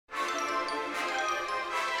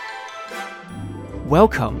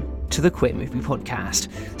Welcome to the Queer Movie Podcast,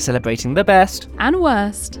 celebrating the best and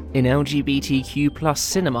worst in LGBTQ plus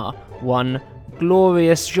cinema, one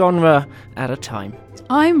glorious genre at a time.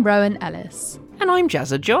 I'm Rowan Ellis. And I'm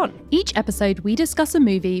Jazza John. Each episode we discuss a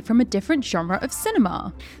movie from a different genre of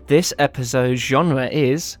cinema. This episode's genre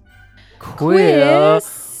is Queer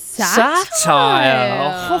Satire.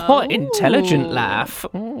 Oh, intelligent laugh.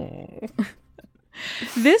 Oh.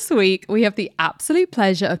 This week, we have the absolute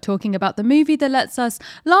pleasure of talking about the movie that lets us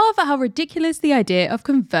laugh at how ridiculous the idea of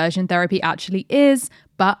conversion therapy actually is,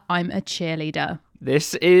 but I'm a cheerleader.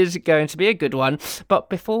 This is going to be a good one.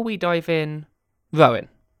 But before we dive in, Rowan,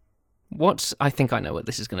 I think I know what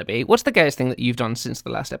this is going to be. What's the gayest thing that you've done since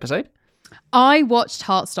the last episode? I watched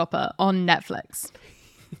Heartstopper on Netflix.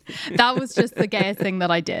 That was just the gayest thing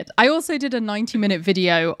that I did. I also did a 90-minute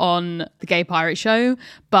video on the Gay Pirate Show,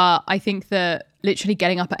 but I think that literally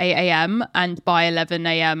getting up at 8 a.m. and by 11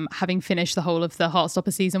 a.m. having finished the whole of the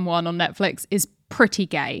Heartstopper season 1 on Netflix is pretty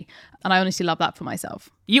gay. And I honestly love that for myself.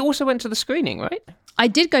 You also went to the screening, right? I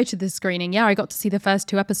did go to the screening. Yeah, I got to see the first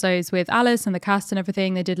 2 episodes with Alice and the cast and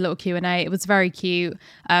everything. They did a little Q&A. It was very cute.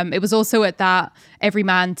 It was also at that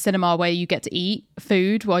Everyman cinema where you get to eat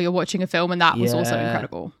food while you're watching a film, and that was also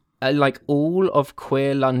incredible. Like all of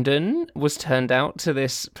Queer London was turned out to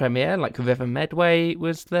this premiere. Like River Medway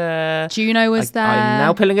was there. Juno was there. I'm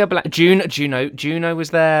now pulling a black. Juno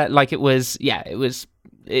was there. Like it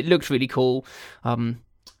looked really cool.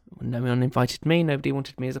 No one invited me. Nobody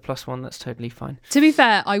wanted me as a +1. That's totally fine. To be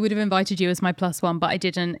fair, I would have invited you as my +1, but I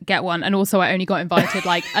didn't get one. And also I only got invited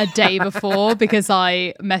like a day before because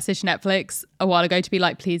I messaged Netflix a while ago to be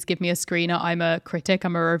like, please give me a screener. I'm a critic.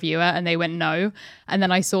 I'm a reviewer. And they went no. And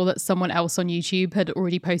then I saw that someone else on YouTube had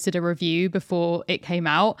already posted a review before it came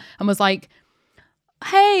out and was like,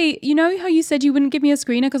 hey, you know how you said you wouldn't give me a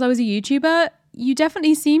screener because I was a YouTuber? You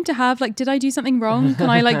definitely seem to have, like, did I do something wrong? Can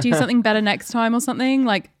I, like, do something better next time or something?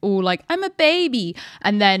 Like, or like, I'm a baby.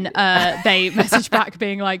 And then they messaged back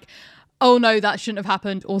being like, oh, no, that shouldn't have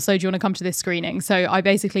happened. Also, do you want to come to this screening? So I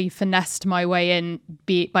basically finessed my way in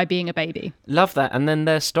by being a baby. Love that. And then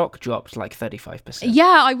their stock dropped like 35%.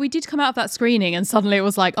 Yeah, we did come out of that screening and suddenly it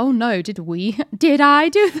was like, oh, no, did I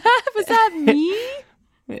do that? Was that me?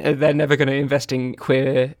 They're never going to invest in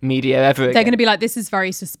queer media ever again. They're going to be like, this is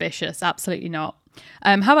very suspicious. Absolutely not.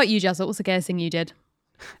 How about you, Jazz? What was the gayest thing you did?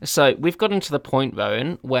 So we've gotten to the point,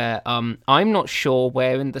 Rowan, where I'm not sure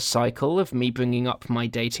where in the cycle of me bringing up my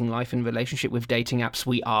dating life and relationship with dating apps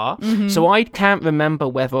we are. Mm-hmm. So I can't remember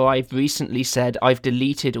whether I've recently said I've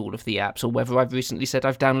deleted all of the apps or whether I've recently said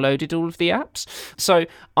I've downloaded all of the apps. So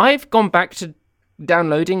I've gone back to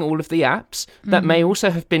downloading all of the apps. That may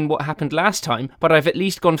also have been what happened last time, but I've at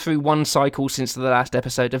least gone through one cycle since the last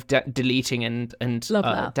episode of deleting and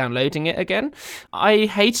downloading it again. I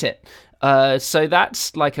hate it. So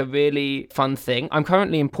that's like a really fun thing. I'm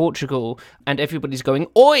currently in Portugal and everybody's going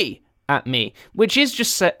oi at me, which is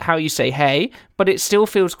just how you say hey, but it still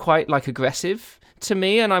feels quite like aggressive to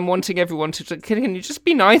me, and I'm wanting everyone to, can you just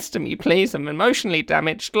be nice to me, please? I'm emotionally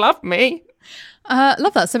damaged. Love me.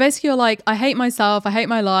 Love that. So basically you're like, I hate myself, I hate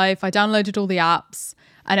my life, I downloaded all the apps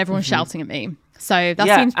and everyone's shouting at me. So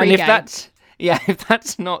that seems pretty gay. If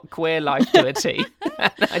that's not queer life to a T,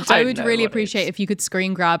 I would really appreciate if you could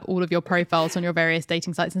screen grab all of your profiles on your various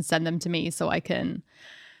dating sites and send them to me so I can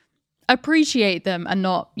appreciate them and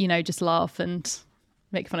not, just laugh and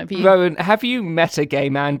make fun of you. Rowan, have you met a gay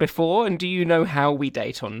man before, and do you know how we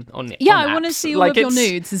date on Yeah, on I want to see all of your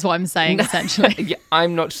nudes is what I'm saying, essentially. Yeah,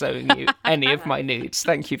 I'm not showing you any of my nudes.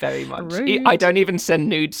 Thank you very much. Rude. I don't even send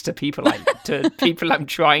nudes to people I'm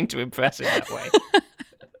trying to impress in that way.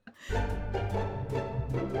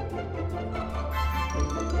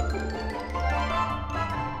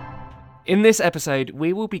 In this episode,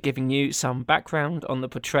 we will be giving you some background on the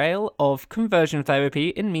portrayal of conversion therapy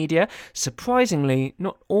in media. Surprisingly,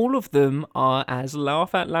 not all of them are as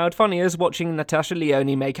laugh-out-loud funny as watching Natasha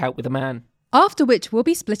Lyonne make out with a man. After which, we'll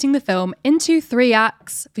be splitting the film into 3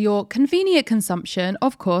 acts for your convenient consumption.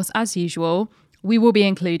 Of course, as usual, we will be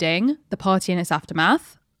including the party and its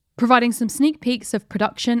aftermath, providing some sneak peeks of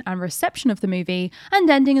production and reception of the movie, and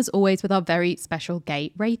ending, as always, with our very special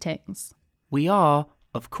gay ratings. We are,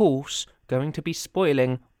 of course, going to be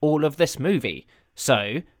spoiling all of this movie.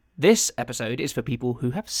 So, this episode is for people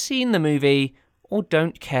who have seen the movie or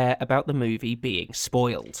don't care about the movie being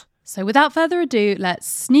spoiled. So without further ado, let's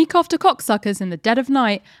sneak off to Cocksuckers in the dead of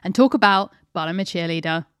night and talk about But I'm a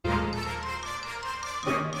Cheerleader.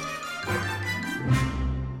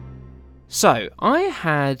 So, I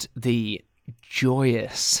had the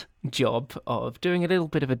joyous job of doing a little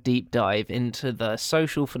bit of a deep dive into the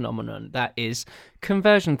social phenomenon that is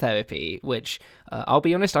conversion therapy, which I'll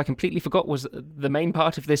be honest, I completely forgot was the main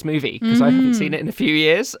part of this movie because I haven't seen it in a few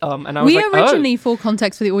years. And I was originally, for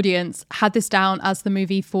context for the audience, had this down as the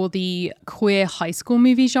movie for the queer high school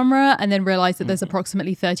movie genre, and then realized that there's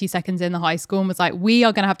approximately 30 seconds in the high school and was like, we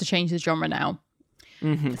are going to have to change this genre now.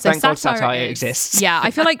 So thank God satire exists. Yeah, I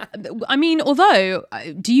feel like, I mean, although,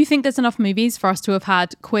 do you think there's enough movies for us to have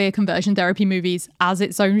had queer conversion therapy movies as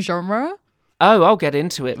its own genre? Oh, I'll get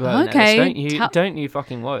into it, Ronan. Okay. Don't you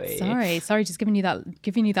fucking worry. Sorry, just giving you that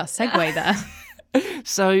segue there.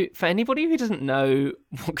 So, for anybody who doesn't know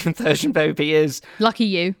what conversion therapy is, lucky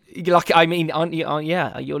you. I mean, aren't you?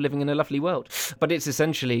 Yeah, you're living in a lovely world. But it's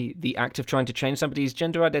essentially the act of trying to change somebody's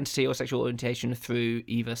gender identity or sexual orientation through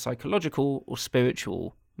either psychological or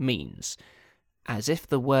spiritual means. As if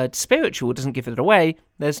the word spiritual doesn't give it away,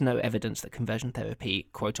 there's no evidence that conversion therapy,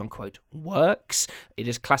 quote unquote, works. It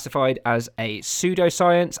is classified as a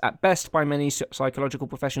pseudoscience at best by many psychological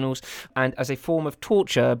professionals and as a form of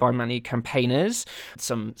torture by many campaigners.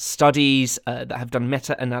 Some studies that have done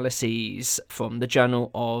meta-analyses from the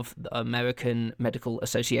Journal of the American Medical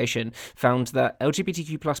Association found that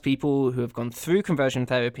LGBTQ plus people who have gone through conversion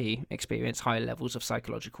therapy experience higher levels of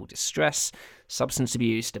psychological distress, substance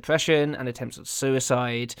abuse, depression, and attempts at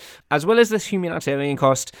suicide, as well as this humanitarian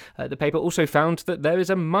cost. The paper also found that there is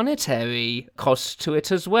a monetary cost to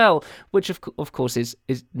it as well, which of course we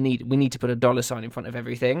need to put a dollar sign in front of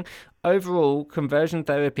everything. Overall, conversion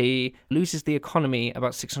therapy loses the economy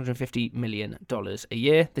about $650 million a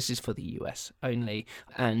year. This is for the US only.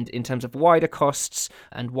 And in terms of wider costs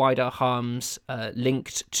and wider harms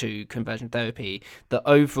linked to conversion therapy, the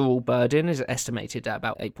overall burden is estimated at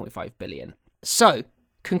about $8.5 billion. So,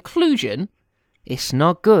 conclusion, it's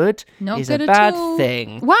not good. Not it's good a at bad all.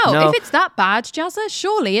 thing. Wow, No. if it's that bad, Jazza,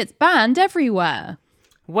 surely it's banned everywhere.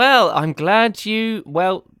 Well, I'm glad you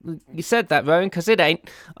said that, Rowan, because it ain't.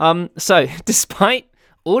 So, despite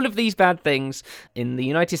all of these bad things, in the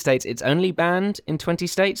United States, it's only banned in 20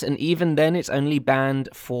 states, and even then it's only banned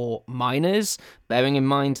for minors, bearing in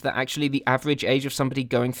mind that actually the average age of somebody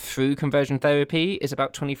going through conversion therapy is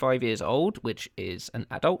about 25 years old, which is an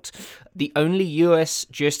adult. The only US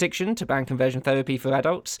jurisdiction to ban conversion therapy for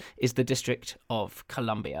adults is the District of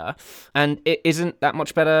Columbia. And it isn't that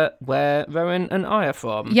much better where Rowan and I are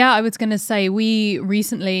from. Yeah, I was going to say we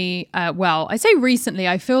recently, I say recently,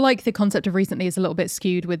 I feel like the concept of recently is a little bit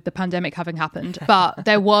skewed with the pandemic having happened, but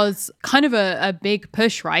there was kind of a big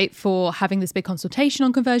push, right, for having this big consultation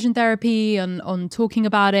on conversion therapy, on talking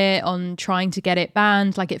about it, on trying to get it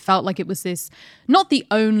banned. Like it felt like it was this, not the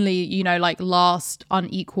only, last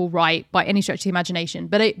unequal right by any stretch of the imagination,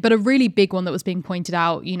 but a really big one that was being pointed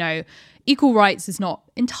out. Equal rights is not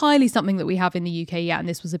entirely something that we have in the UK yet, and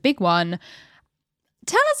this was a big one.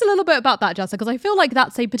 Tell us a little bit about that, Jessica, because I feel like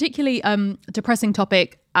that's a particularly depressing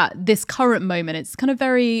topic at this current moment. It's kind of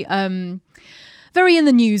very in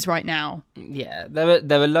the news right now. Yeah, there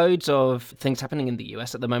are loads of things happening in the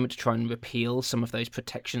US at the moment to try and repeal some of those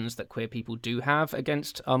protections that queer people do have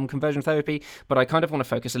against conversion therapy, but I kind of want to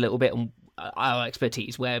focus a little bit on our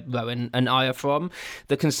expertise, where Rowan and I are from.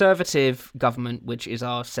 The Conservative government, which is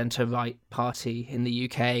our centre-right party in the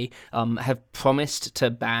UK, have promised to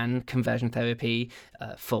ban conversion therapy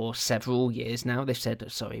for several years now. They've said,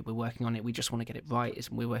 sorry, we're working on it, we just want to get it right,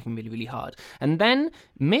 we're working really, really hard. And then,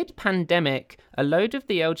 mid-pandemic, a load of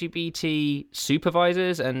the LGBT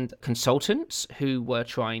supervisors and consultants who were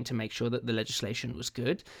trying to make sure that the legislation was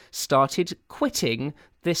good started quitting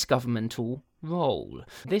this governmental role.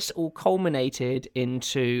 This all culminated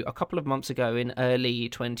into a couple of months ago in early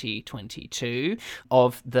 2022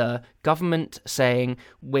 of the government saying,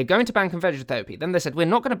 we're going to ban conversion therapy. Then they said, we're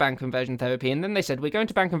not going to ban conversion therapy. And then they said, we're going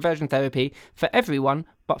to ban conversion therapy for everyone,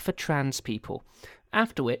 but for trans people.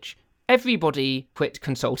 After which, everybody quit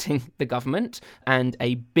consulting the government, and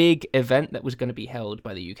a big event that was going to be held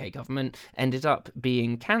by the UK government ended up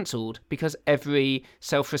being cancelled because every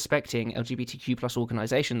self-respecting LGBTQ plus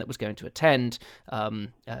organisation that was going to attend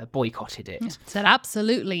boycotted it. Said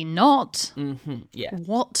absolutely not. Yeah.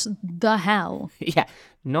 What the hell? Yeah,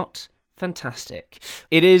 not fantastic.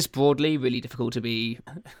 It is broadly really difficult to be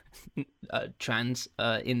trans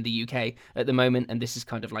in the UK at the moment, and this is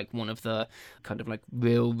kind of like one of the kind of like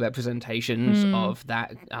real representations of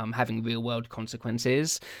that having real world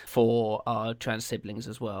consequences for our trans siblings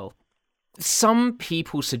as well. Some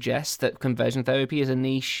people suggest that conversion therapy is a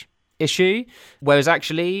niche issue, whereas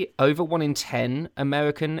actually over 1 in 10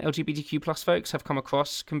 American LGBTQ plus folks have come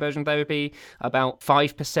across conversion therapy. About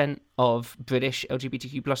 5% of British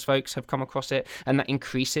LGBTQ plus folks have come across it, and that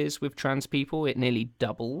increases with trans people. It nearly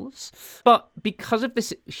doubles. But because of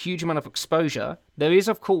this huge amount of exposure, there is,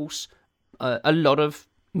 of course, a lot of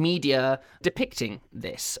media depicting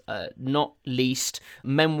this, not least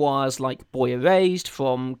memoirs like Boy Erased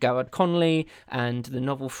from Garrard Conley and the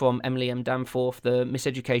novel from Emily M. Danforth, The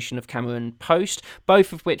Miseducation of Cameron Post,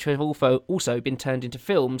 both of which have also been turned into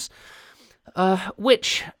films,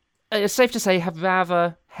 which, it's safe to say, have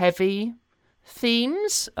rather heavy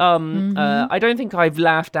themes. I don't think I've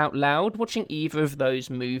laughed out loud watching either of those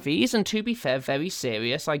movies, and to be fair, very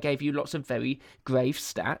serious. I gave you lots of very grave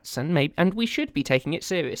stats, and we should be taking it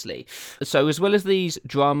seriously. So as well as these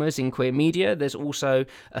dramas in queer media, there's also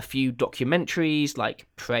a few documentaries like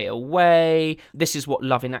Pray Away, This Is What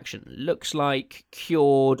Love in Action Looks Like,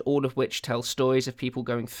 Cured, all of which tell stories of people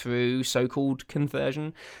going through so-called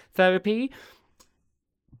conversion therapy.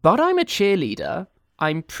 But I'm a Cheerleader,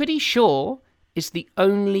 I'm pretty sure, is the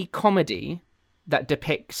only comedy that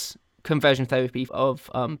depicts conversion therapy of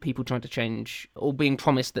people trying to change or being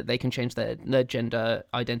promised that they can change their gender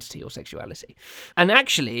identity or sexuality. And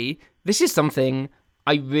actually, this is something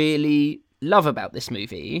I really love about this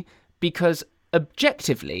movie, because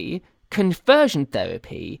objectively, conversion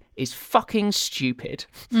therapy is fucking stupid.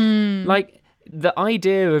 Like, the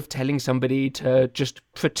idea of telling somebody to just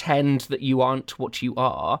pretend that you aren't what you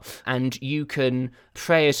are, and you can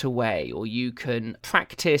pray it away, or you can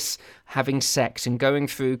practice having sex and going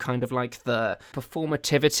through kind of like the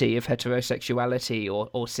performativity of heterosexuality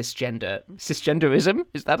or cisgenderism.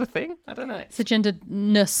 Is that a thing? I don't know.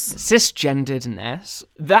 Cisgenderedness.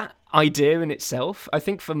 That idea in itself, I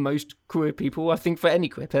think for most queer people, I think for any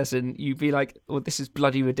queer person, you'd be like, well, this is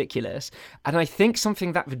bloody ridiculous. And I think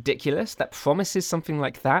something that ridiculous, that promises something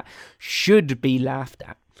like that, should be laughed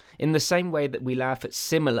at. In the same way that we laugh at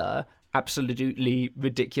similar, absolutely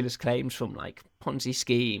ridiculous claims from like Ponzi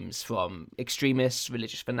schemes, from extremists,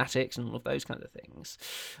 religious fanatics, and all of those kind of things.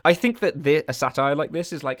 I think that a satire like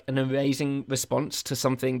this is like an amazing response to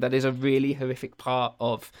something that is a really horrific part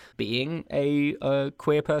of being a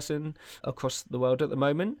queer person across the world at the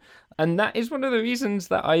moment. And that is one of the reasons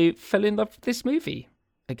that I fell in love with this movie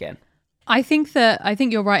again. I think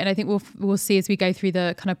you're right, and I think we'll see as we go through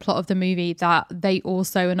the kind of plot of the movie that they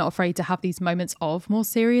also are not afraid to have these moments of more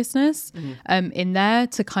seriousness in there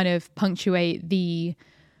to kind of punctuate the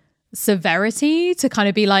severity, to kind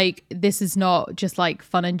of be like, this is not just like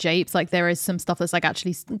fun and japes, like there is some stuff that's like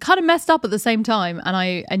actually kind of messed up at the same time, and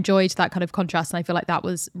I enjoyed that kind of contrast, and I feel like that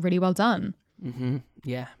was really well done.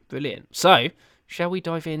 Yeah, brilliant. So, shall we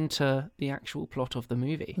dive into the actual plot of the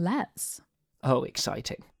movie? Let's. Oh,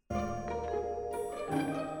 exciting.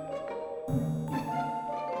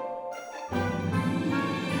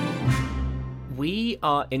 We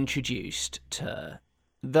are introduced to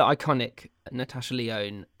the iconic Natasha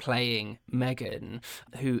Lyonne playing Megan,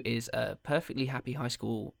 who is a perfectly happy high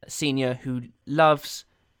school senior who loves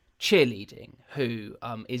cheerleading, who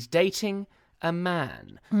is dating a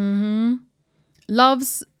man.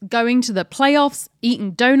 Loves going to the playoffs,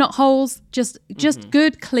 eating donut holes, just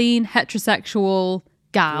good, clean, heterosexual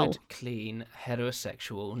gal. Good, clean,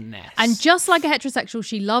 heterosexualness. And just like a heterosexual,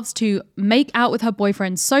 she loves to make out with her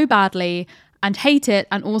boyfriend so badly and hate it,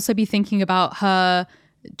 and also be thinking about her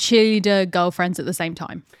cheerleader girlfriends at the same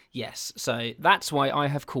time. Yes, so that's why I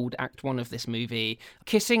have called Act 1 of this movie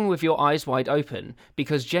Kissing with Your Eyes Wide Open,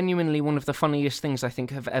 because genuinely one of the funniest things I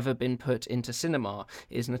think have ever been put into cinema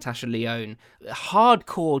is Natasha Lyonne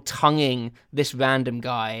hardcore tonguing this random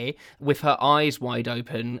guy with her eyes wide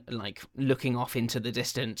open, like looking off into the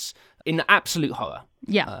distance in absolute horror.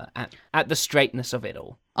 Yeah. At the straightness of it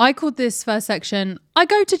all. I called this first section, I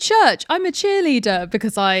go to church, I'm a cheerleader,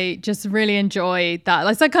 because I just really enjoy that.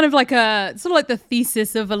 It's like kind of like a, sort of like the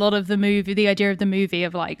thesis of a lot of the movie, the idea of the movie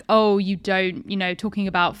of like, oh, you don't, talking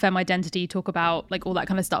about femme identity, talk about like all that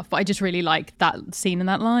kind of stuff. But I just really like that scene and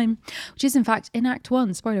that line, which is in fact in Act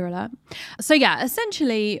 1, spoiler alert. So yeah,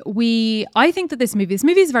 essentially I think that this movie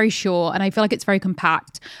is very short, and I feel like it's very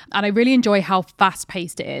compact, and I really enjoy how fast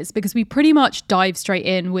paced it is, because we pretty much dive straight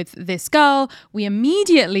in with this girl. We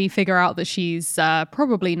immediately immediately figure out that she's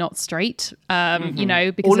probably not straight, you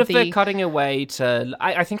know, because all of the cutting away to,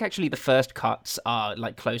 I think actually the first cuts are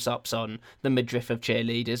like close-ups on the midriff of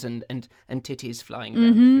cheerleaders and titties flying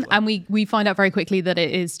around. And we find out very quickly that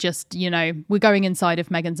it is just, you know, we're going inside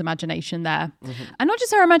of Megan's imagination there. And not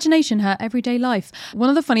just her imagination, her everyday life. One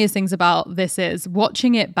of the funniest things about this is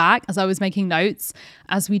watching it back as I was making notes,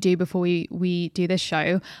 as we do before we do this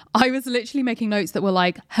show, I was literally making notes that were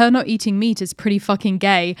like, her not eating meat is pretty fucking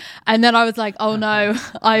gay. And then I was like, oh no,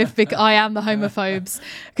 I am the homophobes.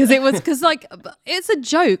 Because like, it's a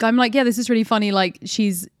joke. I'm like, yeah, this is really funny. Like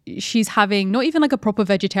she's having not even like a proper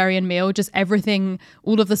vegetarian meal, just everything,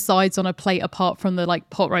 all of the sides on a plate apart from the like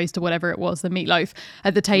pot roast or whatever it was, the meatloaf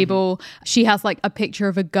at the table. She has like a picture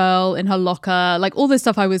of a girl in her locker, like all this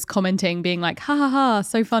stuff I was commenting, being like, ha ha ha,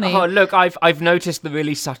 so funny. Oh, look, I've noticed the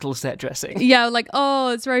really subtle set dressing. Yeah, like, oh,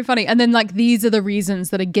 it's very funny. And then like, these are the reasons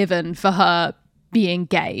that are given for her being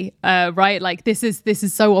gay, right? Like this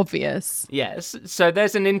is so obvious. Yes. So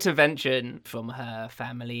there's an intervention from her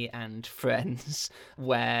family and friends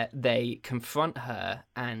where they confront her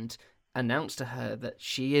and announce to her that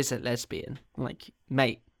she is a lesbian. Like,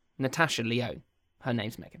 mate, Natasha Lyonne, her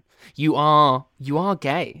name's Megan. You are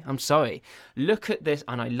gay. I'm sorry. Look at this.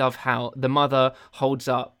 And I love how the mother holds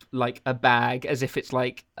up like a bag as if it's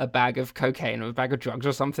like a bag of cocaine or a bag of drugs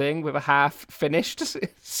or something with a half finished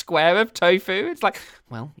square of tofu. It's like,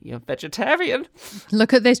 well, you're vegetarian.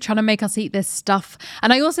 Look at this, trying to make us eat this stuff.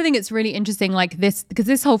 And I also think it's really interesting, like this, because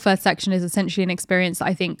this whole first section is essentially an experience that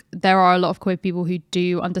I think there are a lot of queer people who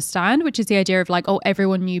do understand, which is the idea of like, oh,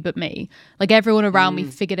 everyone knew but me. Like everyone around me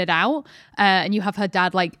figured it out. And you have her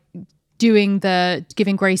dad like giving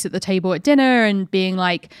grace at the table at dinner and being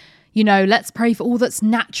like, you know, let's pray for all that's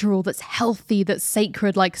natural, that's healthy, that's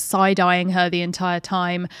sacred, like side-eyeing her the entire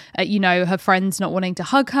time. You know, her friends not wanting to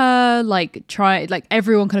hug her, like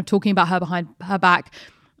everyone kind of talking about her behind her back.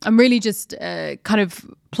 I'm really just kind of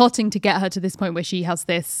plotting to get her to this point where she has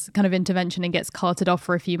this kind of intervention and gets carted off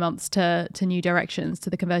for a few months to New Directions, to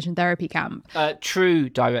the conversion therapy camp. True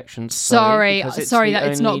Directions. Sorry, that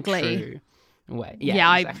it's not Glee. Way.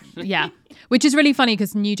 Yeah, exactly. Yeah. Which is really funny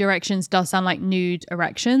because New Directions does sound like nude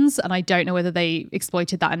erections, and I don't know whether they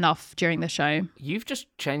exploited that enough during the show. You've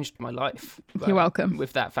just changed my life. You're welcome.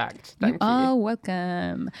 With that fact. Thank you. Oh,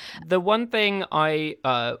 welcome. The one thing I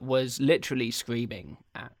was literally screaming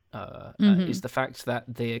at is the fact that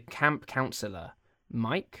the camp counselor,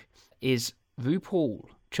 Mike, is RuPaul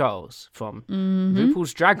Charles from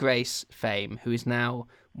RuPaul's Drag Race fame, who is now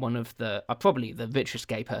one of the probably the richest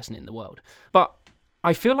gay person in the world. But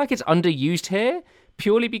I feel like it's underused here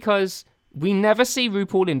purely because we never see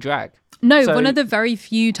RuPaul in drag. No, one of the very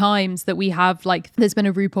few times that we have, like, there's been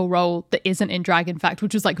a RuPaul role that isn't in drag, in fact,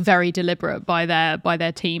 which was like very deliberate by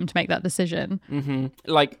their team to make that decision.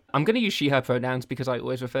 Like, I'm going to use she, her pronouns because I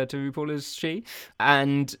always refer to RuPaul as she.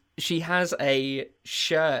 And she has a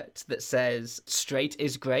shirt that says straight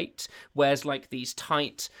is great, wears like these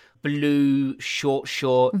tight blue short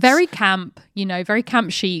shorts. Very camp, you know, very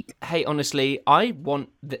camp chic. Hey, honestly, I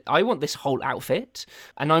want this whole outfit,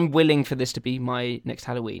 and I'm willing for this to be my next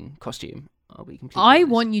Halloween costume. I'll be completely honest.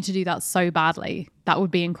 Want you to do that so badly. That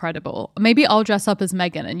would be incredible. Maybe I'll dress up as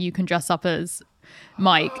Megan and you can dress up as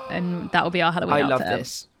Mike, and that will be our Halloween outfit. I love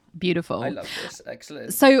this. Beautiful. I love this.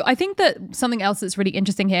 Excellent. So I think that something else that's really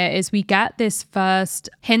interesting here is we get this first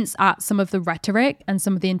hints at some of the rhetoric and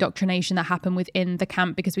some of the indoctrination that happened within the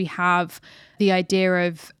camp, because we have the idea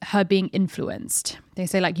of her being influenced. They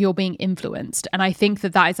say like, you're being influenced. And I think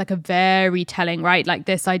that is like a very telling, right? Like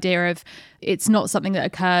this idea of it's not something that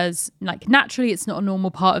occurs like naturally. It's not a normal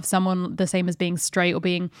part of someone, the same as being straight or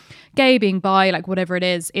being gay, being bi, like whatever it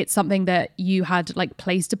is. It's something that you had like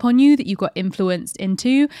placed upon you, that you got influenced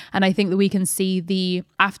into. And I think that we can see the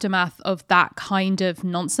aftermath of that kind of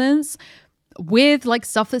nonsense with like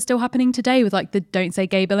stuff that's still happening today, with like the Don't Say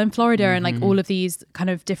Gay bill in Florida and like all of these kind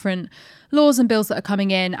of different laws and bills that are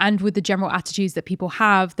coming in, and with the general attitudes that people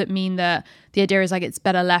have that mean that the idea is like it's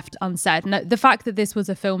better left unsaid. And the fact that this was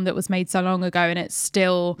a film that was made so long ago and it's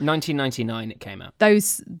still 1999 it came out,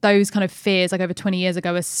 those kind of fears like over 20 years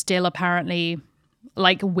ago are still apparently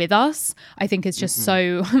like with us, I think it's just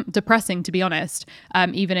so depressing, to be honest.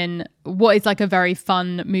 Even in what is like a very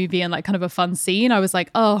fun movie and like kind of a fun scene, I was like,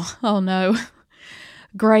 oh no,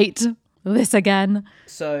 great, this again.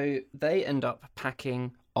 So they end up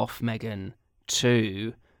packing off Megan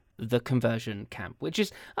to the conversion camp, which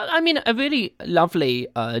is, I mean, a really lovely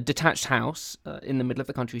detached house in the middle of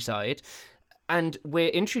the countryside. And we're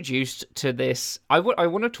introduced to this. I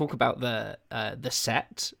want to talk about the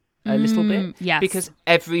set a little bit, yes, because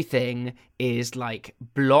everything is like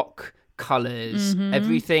block colors.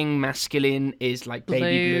 Everything masculine is like baby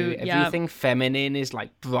blue. Everything feminine is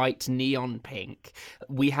like bright neon pink.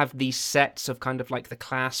 We have these sets of kind of like the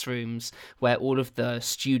classrooms where all of the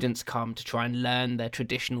students come to try and learn their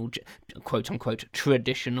traditional, quote unquote,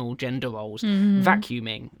 traditional gender roles.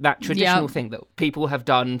 Vacuuming, that traditional thing that people have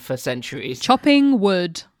done for centuries. Chopping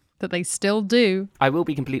wood. That they still do. I will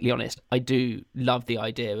be completely honest. I do love the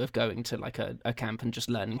idea of going to like a camp and just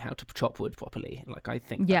learning how to chop wood properly. Like, I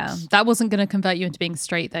think that wasn't going to convert you into being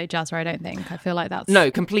straight though, Jazra. I don't think. I feel like that's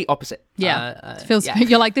no, complete opposite. It feels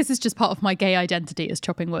you're like, this is just part of my gay identity is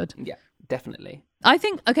chopping wood. Yeah, definitely. I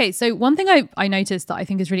think so one thing I noticed that I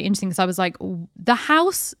think is really interesting is I was like, the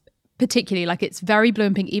house particularly, like it's very blue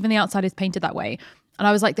and pink. Even the outside is painted that way. And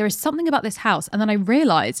I was like, there is something about this house. And then I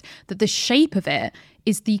realized that the shape of it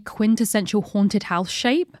is the quintessential haunted house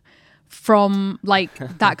shape from like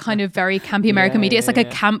that kind of very campy American media. It's like a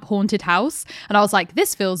camp haunted house. And I was like,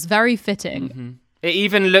 this feels very fitting. It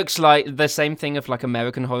even looks like the same thing of like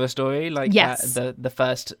American Horror Story, like yes. the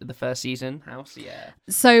first season house. Yeah.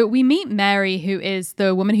 So we meet Mary, who is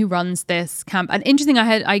the woman who runs this camp. And interesting,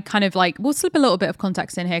 I kind of like, we'll slip a little bit of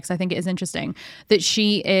context in here because I think it is interesting that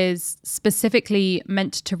she is specifically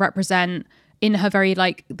meant to represent in her very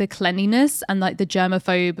like the cleanliness and like the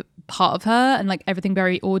germaphobe part of her, and like everything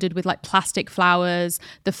very ordered with like plastic flowers,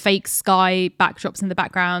 the fake sky backdrops in the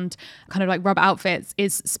background, kind of like rubber outfits,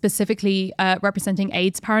 is specifically representing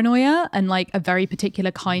AIDS paranoia and like a very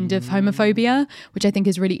particular kind of homophobia, which I think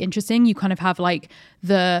is really interesting. You kind of have like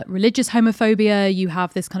the religious homophobia, you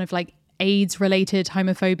have this kind of like AIDS related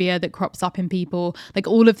homophobia that crops up in people, like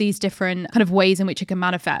all of these different kind of ways in which it can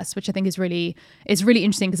manifest, which I think is really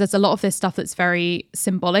interesting because there's a lot of this stuff that's very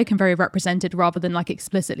symbolic and very represented rather than like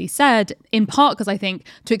explicitly said, in part because I think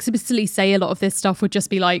to explicitly say a lot of this stuff would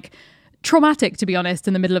just be like traumatic, to be honest,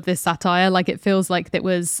 in the middle of this satire. Like it feels like that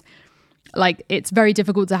was like, it's very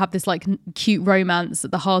difficult to have this like cute romance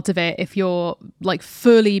at the heart of it if you're like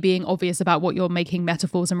fully being obvious about what you're making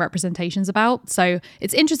metaphors and representations about. So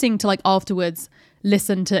it's interesting to like afterwards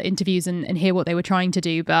listen to interviews and hear what they were trying to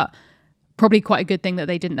do, but probably quite a good thing that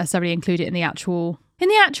they didn't necessarily include it in the actual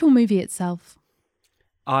movie itself.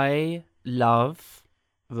 I love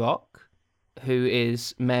Rock, who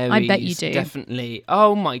is Mary's. I bet you do. Definitely.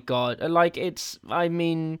 Oh my God. Like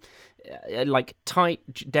like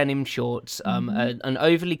tight denim shorts, an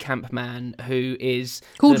overly camp man who is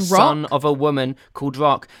called the Rock? son of a woman called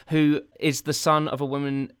Rock, who is the son of a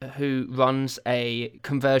woman who runs a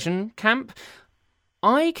conversion camp.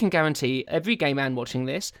 I can guarantee every gay man watching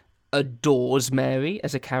this adores Mary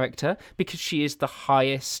as a character because she is the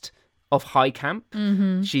highest of high camp.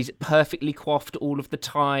 She's perfectly coiffed all of the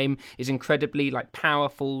time, is incredibly like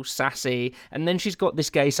powerful, sassy, and then she's got this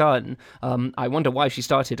gay son. I wonder why she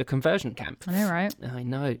started a conversion camp. I know, right? I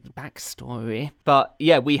know, backstory. But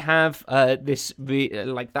yeah, we have this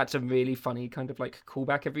like that's a really funny kind of like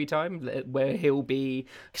callback every time where he'll be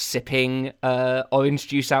sipping orange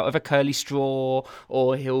juice out of a curly straw,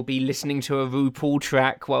 or he'll be listening to a RuPaul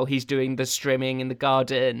track while he's doing the strimming in the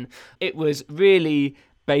garden. It was really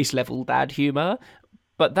base level bad humor,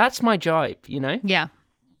 but that's my jibe, you know? Yeah,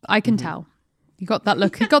 I can tell. You got that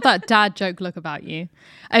look. You got that dad joke look about you.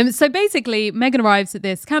 So basically, Megan arrives at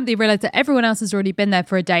this camp. They realize that everyone else has already been there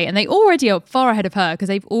for a day, and they already are far ahead of her because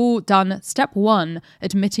they've all done step one,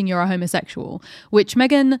 admitting you're a homosexual, which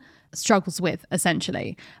Megan struggles with,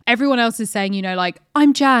 essentially. Everyone else is saying, you know, like,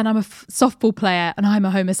 I'm Jan, I'm a softball player, and I'm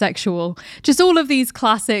a homosexual. Just all of these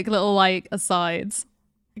classic little, like, asides.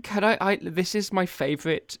 Can I this is my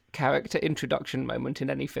favourite character introduction moment in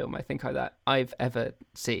any film I think that I've ever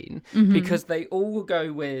seen, because they all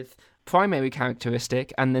go with primary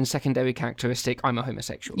characteristic and then secondary characteristic, I'm a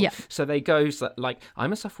homosexual. Yeah. So they go like,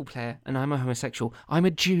 I'm a softball player and I'm a homosexual. I'm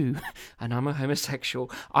a Jew and I'm a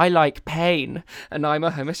homosexual. I like pain and I'm a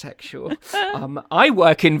homosexual. I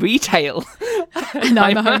work in retail and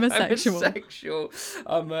I'm a homosexual.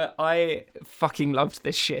 I fucking loved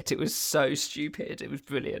this shit. It was so stupid. It was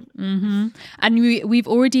brilliant. And we've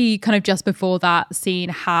already kind of just before that scene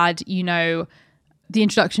had, you know, the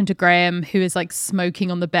introduction to Graham, who is like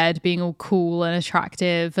smoking on the bed, being all cool and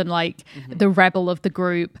attractive and like the rebel of the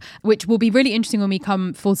group, which will be really interesting when we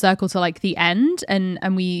come full circle to like the end and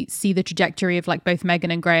we see the trajectory of like both Megan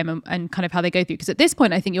and Graham and kind of how they go through. Because at this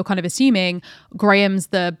point, I think you're kind of assuming Graham's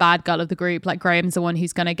the bad guy of the group. Like Graham's the one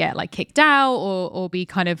who's going to get like kicked out or be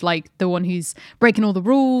kind of like the one who's breaking all the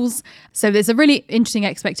rules. So there's a really interesting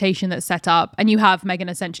expectation that's set up. And you have Megan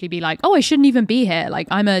essentially be like, oh, I shouldn't even be here. Like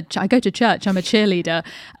I go to church, I'm a cheerleader. cheerleader,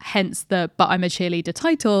 hence the "but I'm a cheerleader"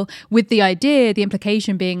 title, with the idea, the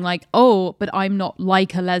implication being like, oh, but I'm not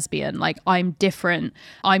like a lesbian, like I'm different,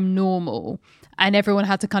 I'm normal. And everyone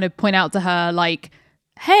had to kind of point out to her like,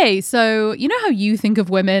 hey, so you know how you think of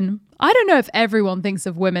women? I don't know if everyone thinks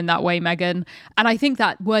of women that way, Megan. And I think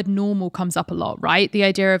that word normal comes up a lot, right? The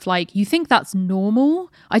idea of like, you think that's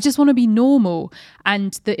normal? I just want to be normal.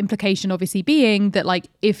 And the implication obviously being that like,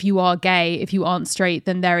 if you are gay, if you aren't straight,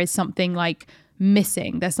 then there is something like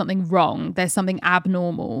missing. There's something wrong. There's something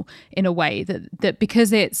abnormal in a way that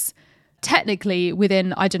because it's technically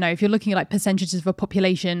within, I don't know, if you're looking at like percentages of a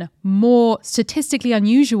population, more statistically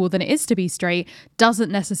unusual than it is to be straight,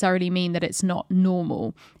 doesn't necessarily mean that it's not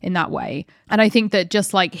normal in that way. And I think that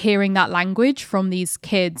just like hearing that language from these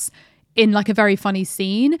kids in like a very funny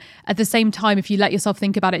scene, at the same time, if you let yourself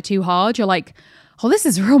think about it too hard, you're like, oh, this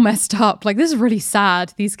is real messed up. Like, this is really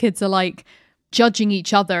sad. These kids are like judging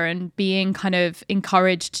each other and being kind of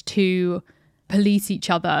encouraged to police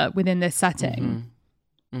each other within this setting.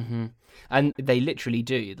 And they literally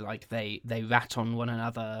do, like they rat on one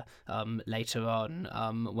another later on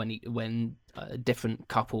when different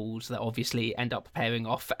couples that obviously end up pairing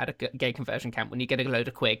off at a gay conversion camp. When you get a load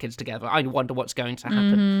of queer kids together, I wonder what's going to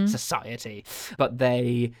happen. Society. But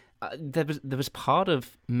there was part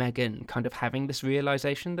of Megan kind of having this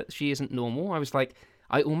realization that she isn't normal. I was like,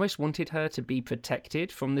 I almost wanted her to be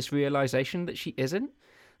protected from this realization that she isn't.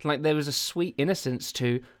 Like, there was a sweet innocence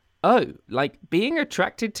to, oh, like being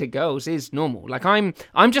attracted to girls is normal. Like I'm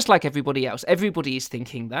just like everybody else. Everybody is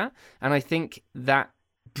thinking that. And I think that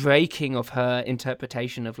breaking of her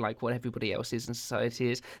interpretation of like what everybody else is in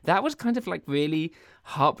society is, that was kind of like really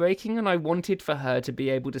heartbreaking. And I wanted for her to be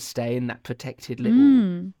able to stay in that protected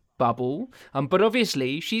little bubble. But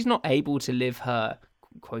obviously she's not able to live her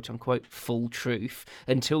quote unquote full truth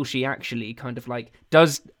until she actually kind of like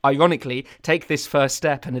does ironically take this first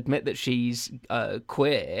step and admit that she's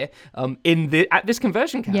queer at this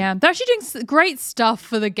conversion camp. Yeah, they're actually doing great stuff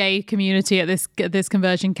for the gay community at this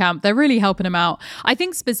conversion camp. They're really helping them out. I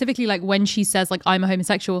think specifically like when she says like I'm a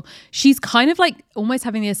homosexual, she's kind of like almost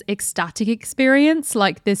having this ecstatic experience,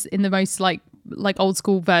 like this in the most like old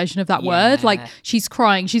school version of that word. Like she's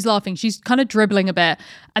crying, she's laughing, she's kind of dribbling a bit,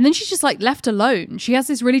 and then she's just like left alone. She has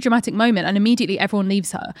this really dramatic moment and immediately everyone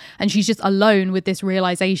leaves her and she's just alone with this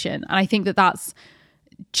realization. And I think that that's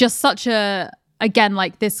just such a, again,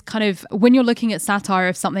 like this kind of, when you're looking at satire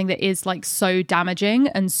of something that is like so damaging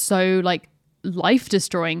and so like life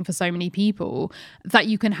destroying for so many people, that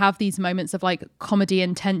you can have these moments of like comedy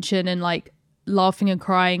and tension and like laughing and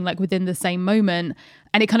crying like within the same moment.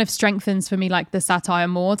 And it kind of strengthens for me like the satire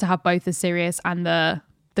more to have both the serious and the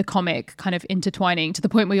comic kind of intertwining to the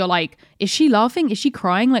point where you're like, is she laughing? Is she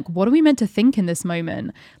crying? Like, what are we meant to think in this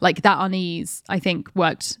moment? Like that unease, I think,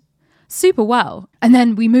 worked super well. And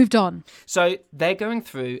then we moved on. So they're going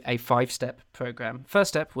through a 5-step program. First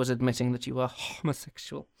step was admitting that you were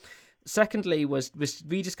homosexual. Secondly was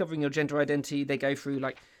rediscovering your gender identity. They go through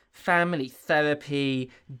like family therapy,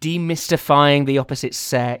 demystifying the opposite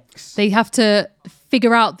sex. They have to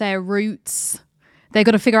figure out their roots. They've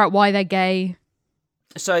got to figure out why they're gay.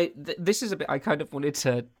 So this is a bit I kind of wanted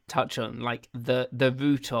to touch on, like the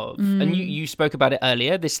root of, and you spoke about it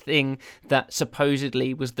earlier, this thing that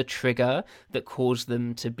supposedly was the trigger that caused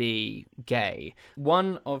them to be gay.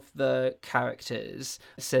 One of the characters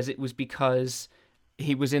says it was because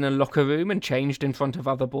he was in a locker room and changed in front of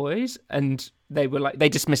other boys, and they were like, they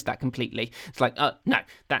dismissed that completely. It's like, no,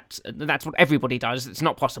 that's what everybody does. It's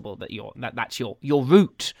not possible that that's your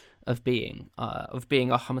root of being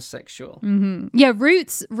a homosexual. Yeah,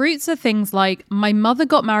 roots are things like my mother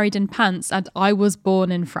got married in pants and I was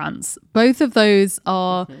born in France. Both of those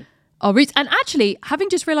are roots. And actually, having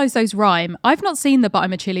just realized those rhyme, I've not seen the But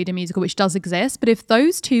I'm a Cheerleader musical, which does exist, but if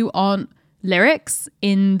those two aren't lyrics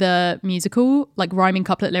in the musical, like rhyming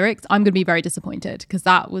couplet lyrics, I'm going to be very disappointed because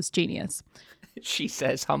that was genius. She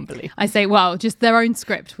says humbly. I say, well, just their own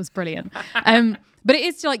script was brilliant. But it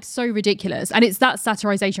is like so ridiculous. And it's that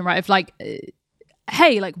satirization, right? Of like,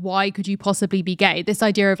 hey, like, why could you possibly be gay? This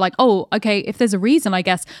idea of like, oh, okay, if there's a reason, I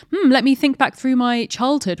guess, let me think back through my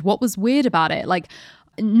childhood. What was weird about it? Like,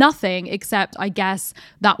 nothing except, I guess,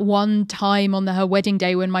 that one time on her wedding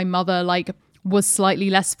day when my mother like was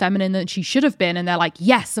slightly less feminine than she should have been. And they're like,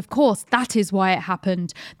 yes, of course, that is why it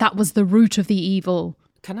happened. That was the root of the evil.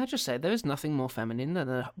 Can I just say, there is nothing more feminine than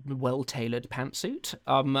a well-tailored pantsuit.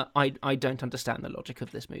 I don't understand the logic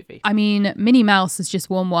of this movie. I mean, Minnie Mouse has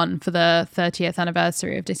just worn one for the 30th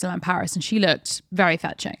anniversary of Disneyland Paris, and she looked very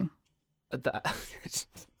fetching. A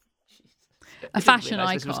fashion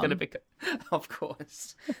icon. This was going to be, of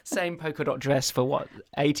course. Same polka dot dress for what,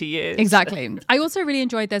 80 years? Exactly. I also really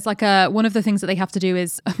enjoyed, there's like one of the things that they have to do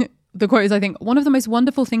is the quote is, I think, one of the most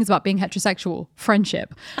wonderful things about being heterosexual,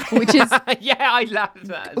 friendship, which is yeah, I love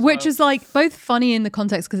that. Which is like both funny in the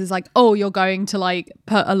context because it's like, oh, you're going to like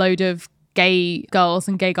put a load of gay girls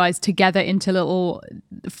and gay guys together into little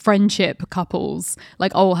friendship couples.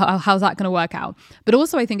 Like, oh, how's that going to work out? But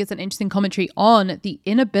also I think it's an interesting commentary on the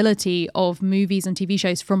inability of movies and TV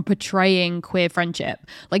shows from portraying queer friendship.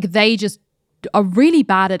 Like they just are really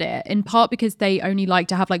bad at it, in part because they only like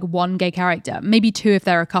to have like one gay character, maybe two if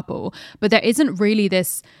they're a couple, but there isn't really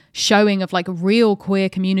this showing of like real queer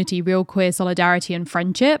community, real queer solidarity and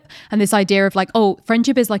friendship, and this idea of like, oh,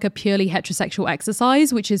 friendship is like a purely heterosexual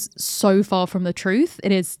exercise, which is so far from the truth.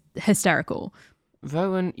 It is hysterical.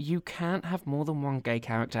 Rowan, you can't have more than one gay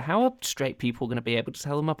character. How are straight people going to be able to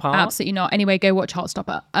tell them apart? Absolutely not. Anyway, go watch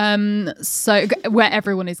Heartstopper. So where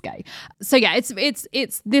everyone is gay. So yeah,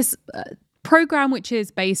 it's this program which is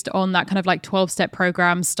based on that kind of like 12-step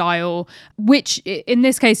program style, which in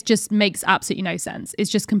this case just makes absolutely no sense. It's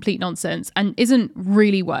just complete nonsense and isn't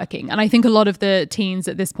really working. And I think a lot of the teens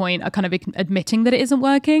at this point are kind of admitting that it isn't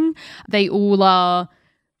working. They all are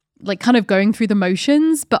like kind of going through the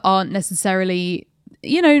motions but aren't necessarily,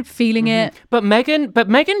 you know, feeling it. But Megan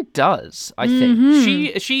does, I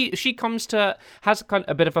think. She comes to, has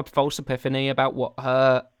a bit of a false epiphany about what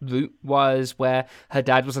her route was, where her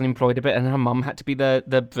dad was unemployed a bit and her mum had to be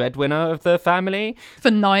the breadwinner of the family. For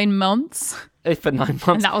 9 months. For 9 months.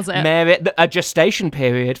 And that was it. Mary, a gestation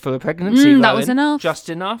period for a pregnancy. That was enough. Just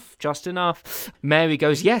enough. Mary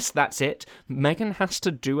goes, yes, that's it. Megan has to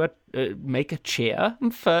do make a cheer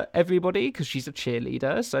for everybody because she's a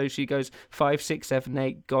cheerleader. So she goes 5, 6, 7,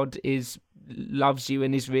 8. God loves you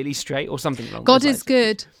and is really straight, or something along God those is lines.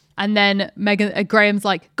 Good. And then Graham's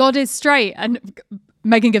like, God is straight. And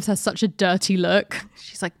Megan gives her such a dirty look.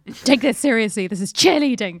 She's like, take this seriously. This is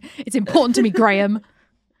cheerleading. It's important to me, Graham.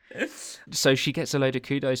 So she gets a load of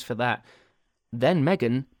kudos for that. Then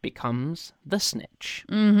Megan becomes the snitch.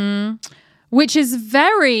 Which is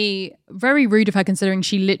very, very rude of her, considering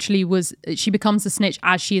she becomes the snitch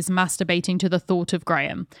as she is masturbating to the thought of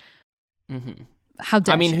Graham. How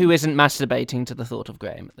dare she? Who isn't masturbating to the thought of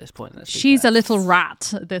Graham at this point? She's a little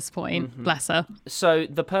rat at this point. Bless her. So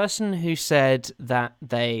the person who said that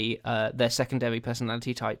their secondary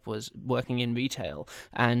personality type was working in retail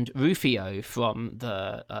and Rufio from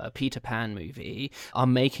the Peter Pan movie are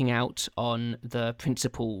making out on the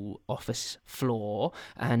principal office floor,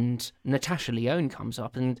 and Natasha Lyonne comes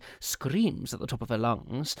up and screams at the top of her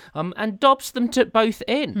lungs and dobs them both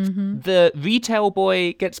in. The retail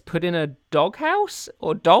boy gets put in a doghouse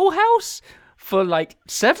or dollhouse for like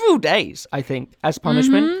several days, I think, as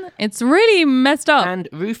punishment. It's really messed up. And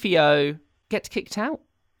Rufio gets kicked out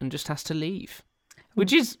and just has to leave,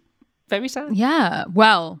 which is very sad. Yeah,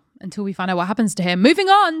 well, until we find out what happens to him. Moving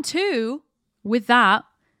on to, with that,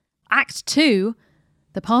 Act 2,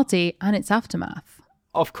 the party and its aftermath.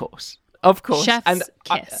 Of course. Chef's and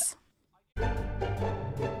kiss.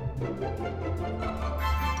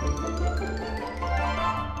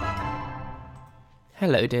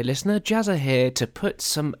 Hello, dear listener. Jazza here to put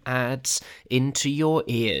some ads into your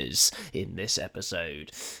ears in this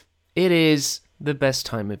episode. It is the best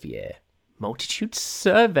time of year. Multitude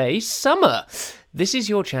Survey Summer. This is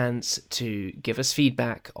your chance to give us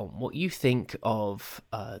feedback on what you think of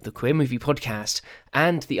the Queer Movie Podcast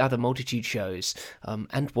and the other Multitude shows,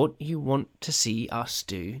 and what you want to see us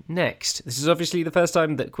do next. This is obviously the first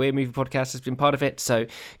time that Queer Movie Podcast has been part of it, so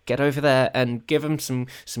get over there and give them some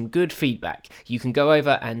good feedback. You can go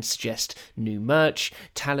over and suggest new merch,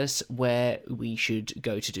 tell us where we should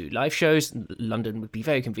go to do live shows. London would be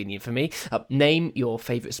very convenient for me. Name your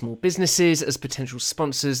favourite small businesses as potential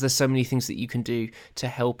sponsors. There's so many things that you can do to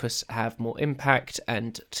help us have more impact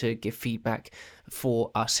and to give feedback for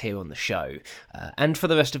us here on the show and for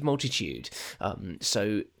the rest of Multitude.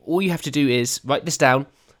 So all you have to do is write this down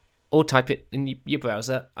or type it in your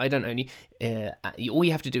browser. I don't know. All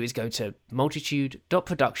you have to do is go to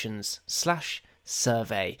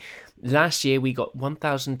multitude.productions/survey. Last year we got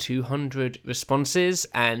 1,200 responses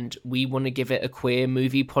and we want to give it a Queer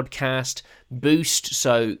Movie Podcast boost.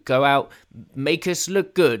 So go out, make us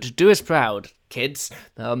look good, do us proud, kids.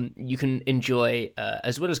 You can enjoy,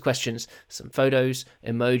 as well as questions, some photos,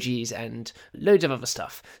 emojis, and loads of other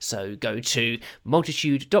stuff. So go to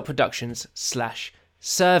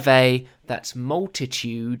multitude.productions/survey. That's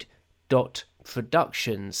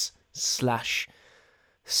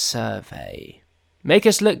multitude.productions/survey. Make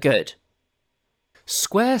us look good.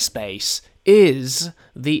 Squarespace is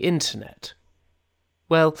the internet.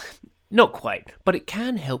 Well, not quite, but it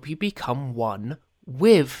can help you become one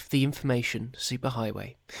with the information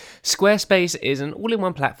superhighway. Squarespace is an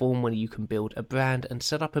all-in-one platform where you can build a brand and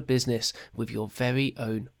set up a business with your very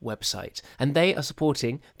own website. And they are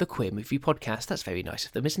supporting the Queer Movie Podcast. That's very nice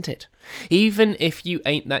of them, isn't it? Even if you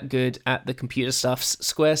ain't that good at the computer stuffs,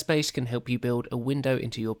 Squarespace can help you build a window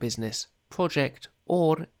into your business, project,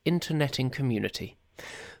 or interneting community.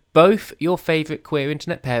 Both your favourite queer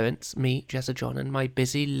internet parents, me, Jezza John, and my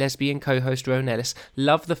busy lesbian co-host Rowan Ellis,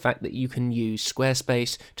 love the fact that you can use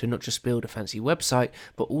Squarespace to not just build a fancy website,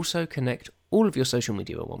 but also connect all of your social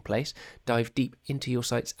media in one place, dive deep into your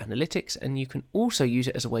site's analytics, and you can also use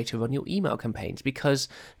it as a way to run your email campaigns, because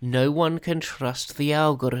no one can trust the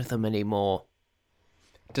algorithm anymore.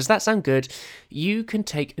 Does that sound good? You can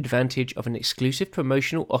take advantage of an exclusive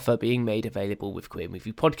promotional offer being made available with Queer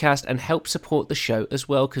Movie Podcast and help support the show as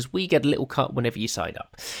well, because we get a little cut whenever you sign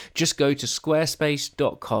up. Just go to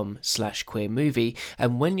squarespace.com/queermovie,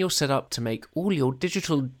 and when you're set up to make all your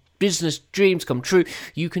digital business dreams come true,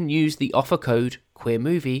 you can use the offer code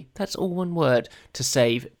QueerMovie, that's all one word, to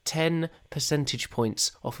save 10 percentage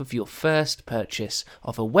points off of your first purchase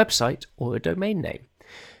of a website or a domain name.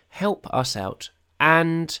 Help us out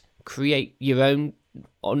and create your own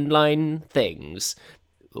online things.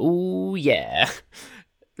 Oh, yeah.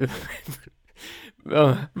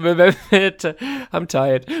 I'm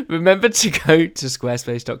tired. Remember to go to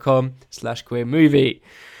squarespace.com/queermovie.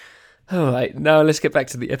 All right, now let's get back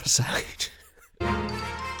to the episode.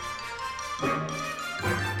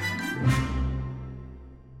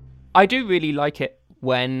 I do really like it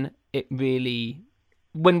when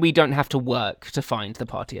we don't have to work to find the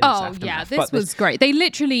party. Oh, yeah, this was great. They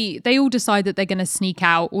all decide that they're going to sneak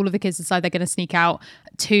out. All of the kids decide they're going to sneak out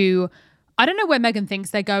to, I don't know where Megan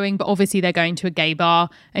thinks they're going, but obviously they're going to a gay bar.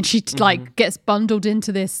 And she like gets bundled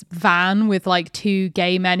into this van with like two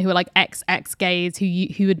gay men who are like ex-gays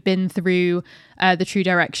who had been through the True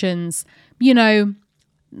Directions,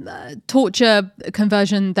 torture,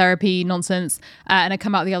 conversion therapy nonsense, and I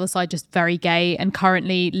come out the other side just very gay, and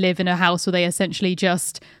currently live in a house where they essentially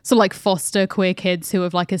just sort of like foster queer kids who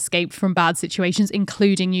have like escaped from bad situations,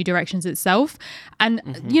 including New Directions itself. And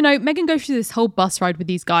Megan goes through this whole bus ride with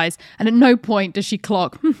these guys, and at no point does she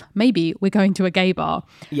clock, maybe we're going to a gay bar.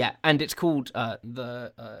 Yeah, and it's called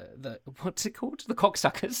the what's it called? The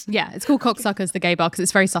Cocksuckers. Yeah, it's called Cocksuckers, the gay bar, because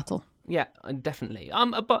it's very subtle. Yeah, definitely.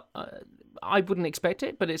 But I wouldn't expect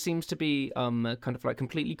it, but it seems to be kind of like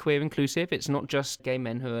completely queer inclusive. It's not just gay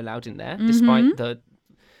men who are allowed in there, despite the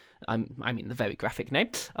very graphic name.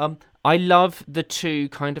 I love the two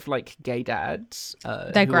kind of like gay dads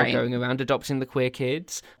They're who great. are going around adopting the queer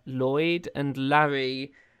kids. Lloyd and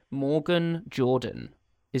Larry Morgan Jordan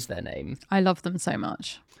is their name. I love them so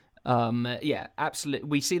much. Yeah, absolutely.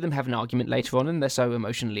 We see them have an argument later on, and they're so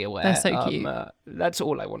emotionally aware. They're so cute. That's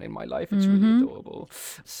all I want in my life. It's really adorable.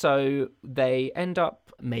 So they end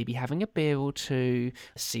up maybe having a beer or two,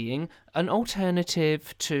 seeing an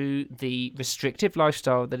alternative to the restrictive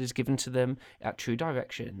lifestyle that is given to them at True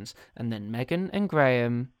Directions, and then Megan and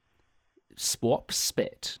Graham swap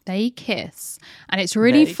spit. They kiss, and it's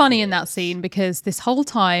really funny in that scene because this whole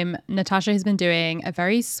time Natasha has been doing a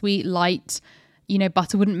very sweet, light,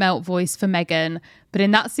 butter wouldn't melt voice for Megan, but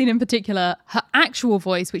in that scene in particular, her actual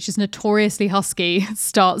voice, which is notoriously husky,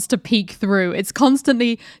 starts to peek through. It's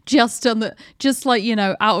constantly just out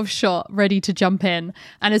of shot, ready to jump in.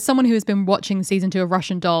 And as someone who has been watching season 2 of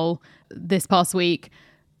Russian Doll this past week,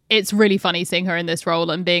 it's really funny seeing her in this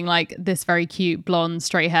role and being like this very cute, blonde,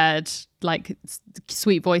 straight-haired, like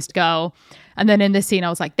sweet-voiced girl. And then in this scene, I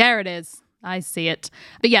was like, there it is. I see it.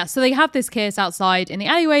 But yeah, so they have this kiss outside in the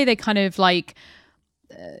alleyway. They kind of like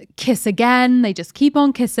kiss again. They just keep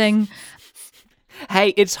on kissing. Hey,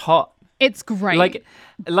 it's hot. It's great.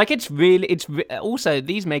 Also,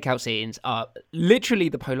 these makeout scenes are literally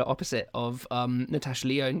the polar opposite of Natasha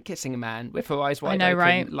Lyonne kissing a man with her eyes wide open,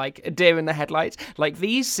 right? like a deer in the headlights. Like,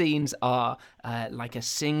 these scenes are like a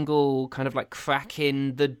single kind of like crack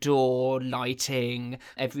in the door lighting.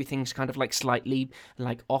 Everything's kind of like slightly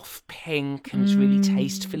like off pink, and it's really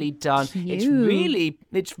tastefully done. Cute.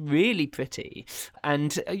 It's really pretty,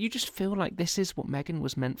 and you just feel like this is what Megan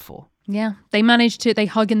was meant for. Yeah, they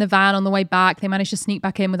hug in the van on the way back. They manage to sneak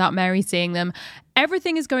back in without Mary seeing them.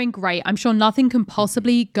 Everything is going great. I'm sure nothing can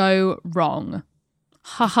possibly go wrong.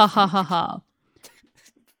 Ha ha ha ha ha.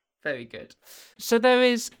 Very good. So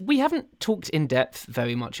we haven't talked in depth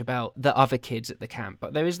very much about the other kids at the camp,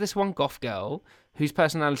 but there is this one goth girl whose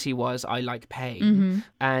personality was, I like pain.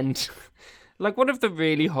 And like one of the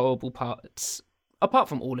really horrible parts apart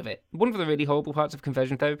from all of it, one of the really horrible parts of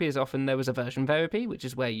conversion therapy is often there was aversion therapy, which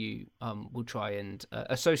is where you will try and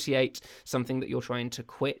associate something that you're trying to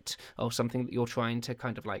quit or something that you're trying to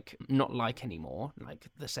kind of like not like anymore, like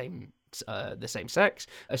the same sex,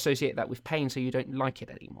 associate that with pain so you don't like it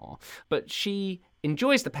anymore. But she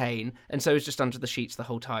enjoys the pain and so is just under the sheets the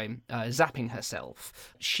whole time, zapping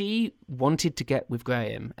herself. She wanted to get with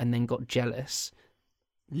Graham and then got jealous.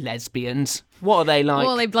 Lesbians. What are they like?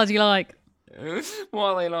 What are they bloody like? What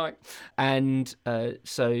are they like? And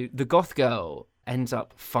so the goth girl ends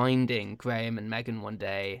up finding Graham and Megan one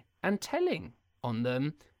day and telling on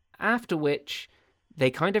them, after which they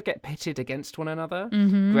kind of get pitted against one another.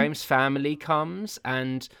 Graham's family comes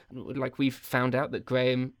and like we've found out that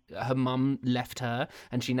Graham, her mum left her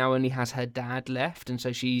and she now only has her dad left. And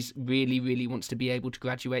so she's really wants to be able to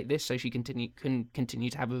graduate this so she can continue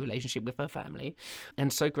to have a relationship with her family.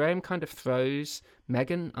 And so Graham kind of throws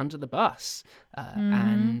Megan under the bus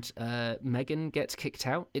and Megan gets kicked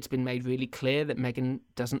out. It's been made really clear that Megan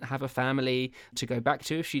doesn't have a family to go back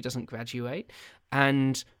to if she doesn't graduate.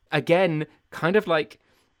 And again, kind of like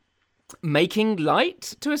making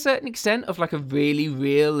light to a certain extent of like a really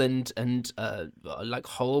real and like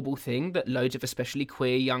horrible thing that loads of especially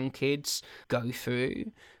queer young kids go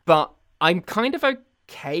through. But I'm kind of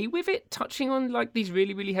okay with it touching on like these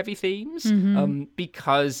really heavy themes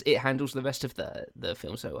because it handles the rest of the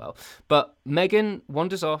film so well. But Megan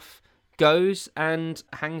wanders off, goes and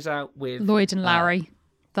hangs out with Lloyd and Larry.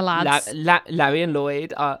 The lads. Larry and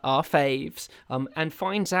Lloyd are faves, and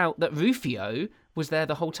finds out that Rufio was there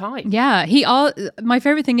the whole time. Yeah, my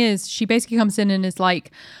favourite thing is she basically comes in and is like,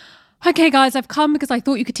 okay, guys, I've come because I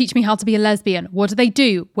thought you could teach me how to be a lesbian. What do they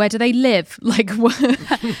do? Where do they live? Like,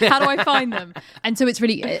 how do I find them? And so it's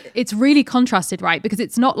really contrasted, right? Because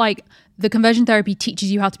it's not like the conversion therapy teaches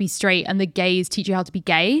you how to be straight and the gays teach you how to be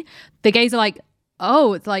gay. The gays are like,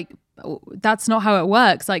 oh, it's like, that's not how it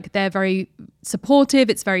works. Like, they're very supportive,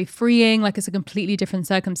 it's very freeing, like it's a completely different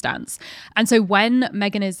circumstance. And so when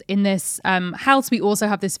Megan is in this house, we also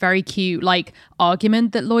have this very cute like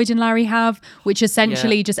argument that Lloyd and Larry have, which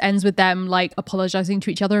essentially just ends with them like apologizing to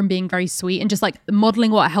each other and being very sweet and just like modeling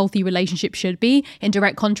what a healthy relationship should be, in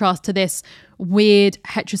direct contrast to this weird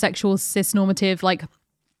heterosexual cis-normative like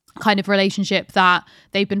kind of relationship that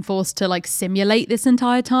they've been forced to like simulate this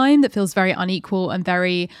entire time, that feels very unequal and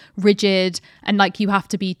very rigid, and like you have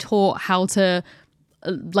to be taught how to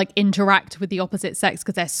like interact with the opposite sex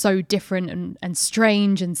because they're so different and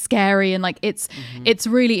strange and scary, and like it's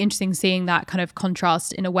really interesting seeing that kind of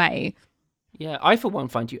contrast in a way. Yeah, I for one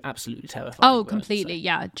find you absolutely terrifying. Oh, completely.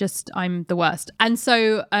 Yeah, just I'm the worst. And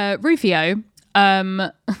so Rufio,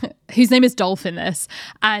 whose name is Dolph in this,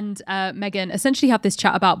 and Megan essentially have this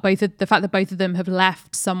chat about the fact that both of them have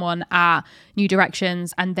left someone at New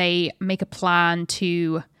Directions, and they make a plan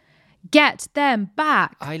to get them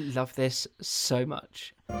back. I love this so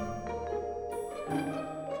much.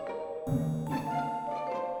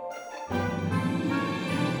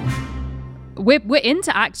 We're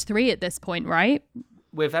into Act 3 at this point, right?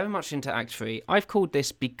 We're very much into Act 3. I've called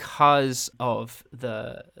this because of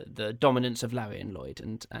the dominance of Larry and Lloyd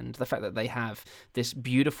and the fact that they have this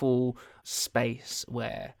beautiful space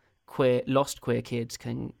where lost queer kids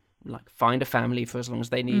can like find a family for as long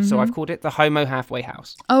as they need. So I've called it the Homo Halfway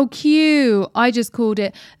House. Oh, cute. I just called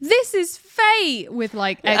it This is Fate with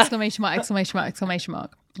like exclamation mark, exclamation mark, exclamation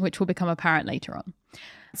mark, which will become apparent later on.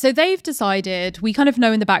 So they've decided, we kind of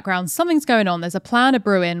know in the background, something's going on. There's a plan of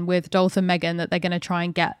brewing with Dolph and Megan that they're going to try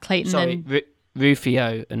and get Clayton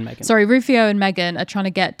Rufio and Megan. Sorry, Rufio and Megan are trying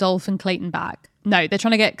to get Dolph and Clayton back. No, they're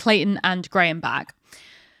trying to get Clayton and Graham back.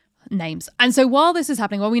 Names. And so while this is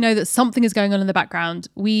happening, while we know that something is going on in the background,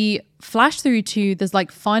 we flash through to there's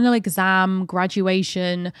like final exam,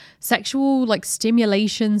 graduation, sexual like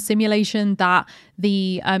simulation that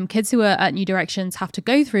the kids who are at New Directions have to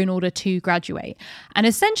go through in order to graduate. And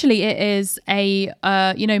essentially it is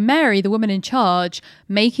Mary, the woman in charge,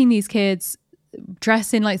 making these kids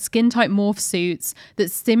dress in like skin tight morph suits that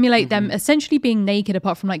simulate them essentially being naked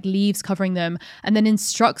apart from like leaves covering them, and then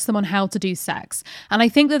instructs them on how to do sex. And I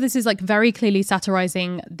think that this is like very clearly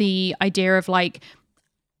satirizing the idea of like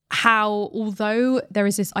how, although there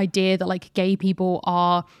is this idea that like gay people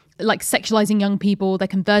are like sexualizing young people, they're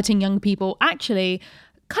converting young people, actually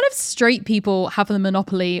kind of straight people have the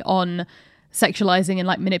monopoly on sexualizing and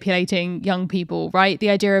like manipulating young people, right? The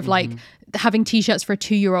idea of like having t-shirts for a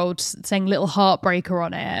 2-year-old saying little heartbreaker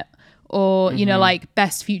on it, or you know, like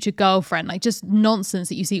best future girlfriend, like just nonsense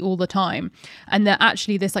that you see all the time. And that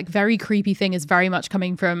actually this like very creepy thing is very much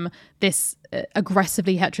coming from this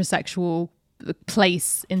aggressively heterosexual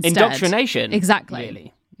place instead. Indoctrination. Exactly.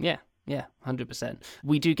 Really. Yeah. Yeah, 100%.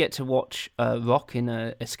 We do get to watch Rock in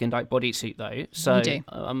a skin-tight bodysuit, though. So, We do.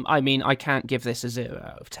 I mean, I can't give this a 0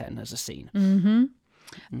 out of 10 as a scene.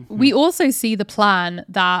 We also see the plan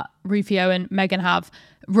that Rufio and Megan have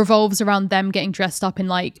revolves around them getting dressed up in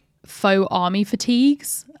like faux army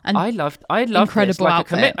fatigues. And I love incredible this.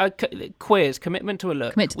 Like outfit. Queers, commitment to a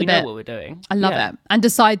look. Commit to the we bit. know what we're doing. I love it. And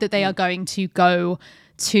decide that they are going to go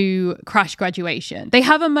to crash graduation. They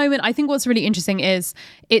have a moment. I think what's really interesting is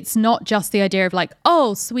it's not just the idea of like,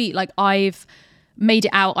 oh, sweet, like I've made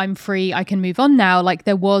it out, I'm free, I can move on now. Like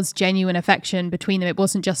there was genuine affection between them. It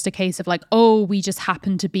wasn't just a case of like, oh, we just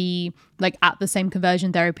happen to be like at the same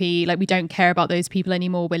conversion therapy, like we don't care about those people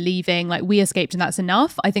anymore, we're leaving, like we escaped and that's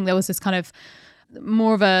enough. I think there was this kind of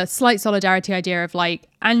more of a slight solidarity idea of like,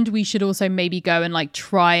 and we should also maybe go and like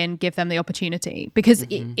try and give them the opportunity, because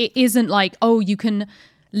it isn't like, oh, you can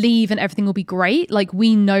leave and everything will be great. Like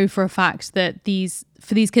we know for a fact that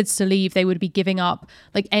for these kids to leave, they would be giving up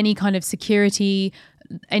like any kind of security,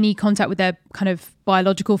 any contact with their kind of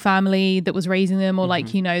biological family that was raising them, or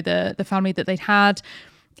like, you know, the family that they'd had.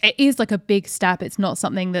 It is like a big step. It's not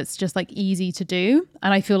something that's just like easy to do.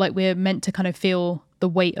 And I feel like we're meant to kind of feel the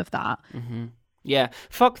weight of that. Yeah,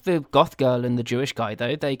 fuck the goth girl and the Jewish guy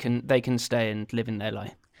though. They can stay and live in their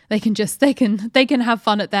life. They can have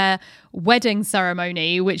fun at their wedding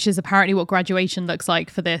ceremony, which is apparently what graduation looks like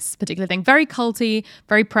for this particular thing. Very culty,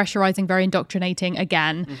 very pressurizing, very indoctrinating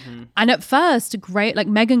again. And at first,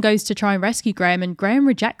 Megan goes to try and rescue Graham, and Graham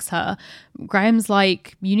rejects her. Graham's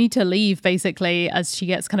like, you need to leave, basically, as she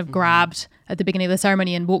gets kind of grabbed at the beginning of the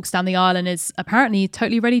ceremony and walks down the aisle and is apparently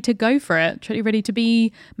totally ready to go for it, totally ready to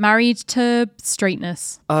be married to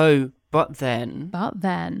straightness. Oh, But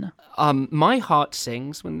then, my heart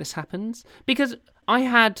sings when this happens, because I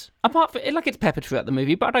had, apart from, like, it's peppered throughout the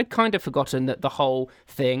movie, but I'd kind of forgotten that the whole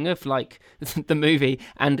thing of, like, the movie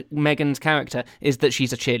and Megan's character is that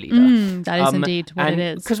she's a cheerleader. That is indeed what it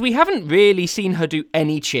is. Because we haven't really seen her do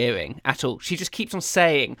any cheering at all. She just keeps on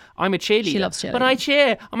saying, I'm a cheerleader. She loves cheerleading. But I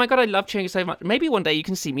cheer. Oh my God, I love cheering so much. Maybe one day you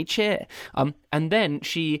can see me cheer. And then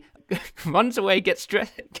she runs away,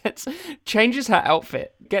 changes her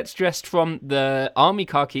outfit, gets dressed from the army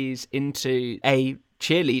khakis into a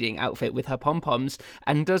cheerleading outfit with her pom-poms,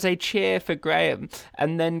 and does a cheer for Graham.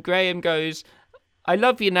 And then Graham goes, I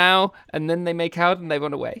love you now, and then they make out and they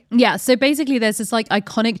run away. Yeah, so basically there's this like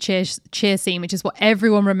iconic cheer scene, which is what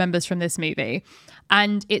everyone remembers from this movie.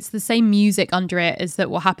 And it's the same music under it as that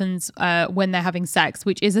what happens when they're having sex,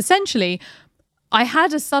 which is essentially, I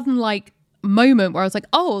had a sudden like moment where I was like,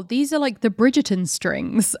 oh, these are like the Bridgerton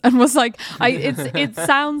strings, and was like, it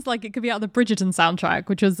sounds like it could be out of the Bridgerton soundtrack,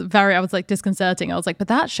 which was I was like disconcerting. I was like, but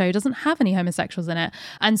that show doesn't have any homosexuals in it.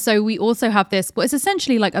 And so we also have this, but it's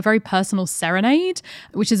essentially like a very personal serenade,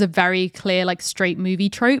 which is a very clear like straight movie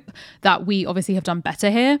trope that we obviously have done better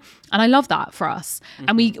here. And I love that for us.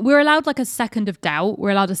 And we're allowed like a second of doubt. We're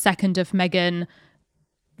allowed a second of Megan,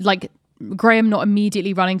 like Graham not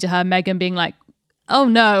immediately running to her, Megan being like, oh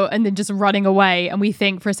no, and then just running away. And we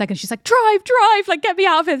think for a second, she's like, drive, like, get me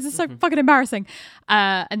out of it. This is so fucking embarrassing.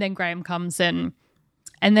 And then Graham comes in,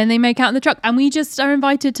 and then they make out in the truck. And we just are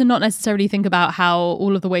invited to not necessarily think about how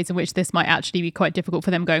all of the ways in which this might actually be quite difficult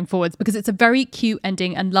for them going forwards, because it's a very cute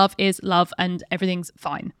ending, and love is love, and everything's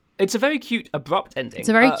fine. It's a very cute, abrupt ending. It's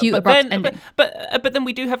a very cute, abrupt ending. But then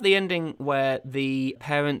we do have the ending where the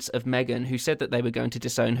parents of Megan, who said that they were going to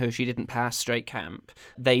disown her if she didn't pass straight camp,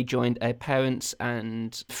 they joined a parents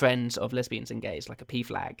and friends of lesbians and gays, like a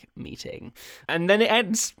PFLAG meeting. And then it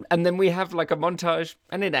ends. And then we have like a montage,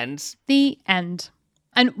 and it ends. The end.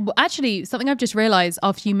 And actually, something I've just realised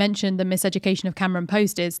after you mentioned the miseducation of Cameron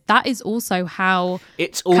Post is that is also how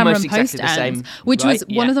it's almost exactly the same, which right? was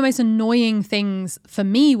one of the most annoying things for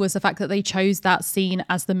me, was the fact that they chose that scene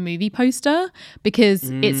as the movie poster, because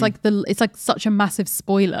it's like such a massive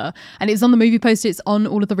spoiler, and it's on the movie poster, it's on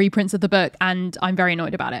all of the reprints of the book, and I'm very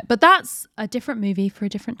annoyed about it. But that's a different movie for a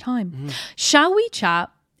different time. Shall we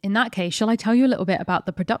chat? In that case, shall I tell you a little bit about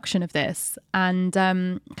the production of this and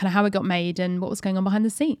kind of how it got made and what was going on behind the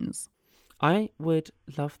scenes? I would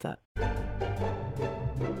love that.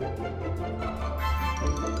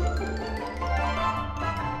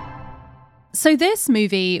 So this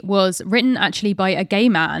movie was written actually by a gay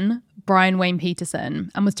man, Brian Wayne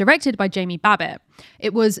Peterson, and was directed by Jamie Babbitt.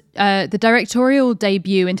 It was the directorial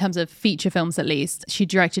debut in terms of feature films, at least. She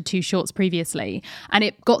directed 2 shorts previously, and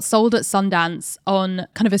it got sold at Sundance on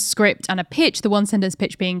kind of a script and a pitch, the one sentence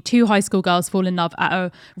pitch being 2 high school girls fall in love at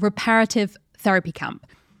a reparative therapy camp.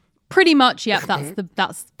 Pretty much, yeah. That's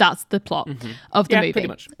the plot of the movie. Pretty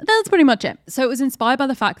much. That's pretty much it. So it was inspired by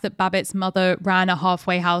the fact that Babbitt's mother ran a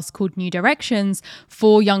halfway house called New Directions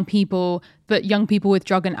for young people, but young people with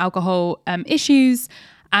drug and alcohol issues.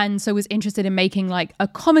 And so was interested in making like a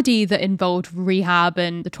comedy that involved rehab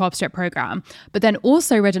and the 12-step program. But then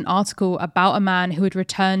also read an article about a man who had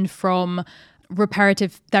returned from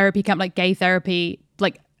reparative therapy camp, like gay therapy,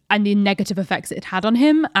 like, and the negative effects it had on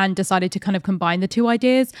him, and decided to kind of combine the two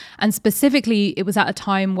ideas. And specifically, it was at a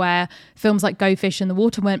time where films like Go Fish and The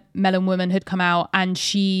Watermelon Woman had come out, and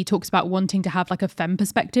she talks about wanting to have like a femme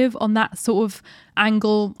perspective on that sort of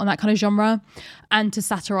angle, on that kind of genre, and to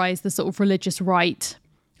satirize the sort of religious right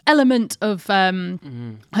element of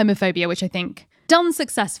homophobia, which I think done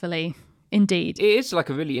successfully. Indeed. It is like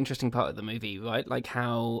a really interesting part of the movie, right? Like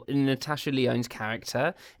how Natasha Lyonne's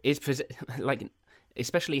character is like,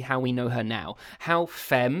 especially how we know her now, how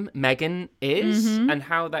femme Megan is, and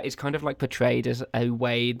how that is kind of like portrayed as a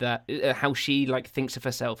way that how she like thinks of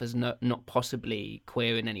herself as not possibly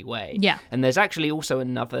queer in any way. Yeah. And there's actually also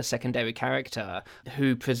another secondary character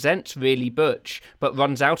who presents really butch but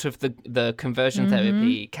runs out of the conversion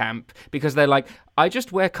therapy camp because they're like, I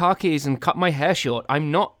just wear khakis and cut my hair short. I'm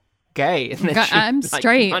not gay. And I'm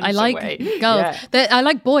straight. I like girls. Yeah. I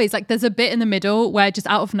like boys. Like there's a bit in the middle where just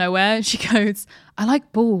out of nowhere she goes, I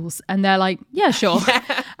like balls, and they're like, yeah, sure.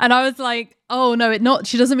 And I was like, oh no,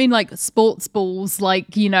 she doesn't mean like sports balls,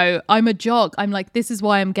 like, you know, I'm a jock. I'm like, this is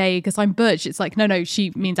why I'm gay, because I'm butch. It's like, no,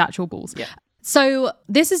 she means actual balls. Yeah. So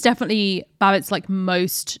this is definitely Babbitt's like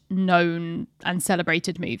most known and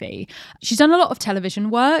celebrated movie. She's done a lot of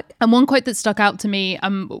television work, and one quote that stuck out to me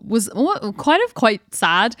was quite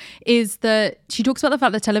sad, is that she talks about the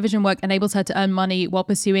fact that television work enables her to earn money while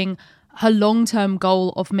pursuing her long-term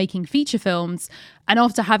goal of making feature films. And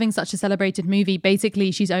after having such a celebrated movie,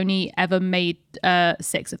 basically she's only ever made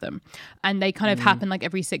 6 of them, and they kind of happen like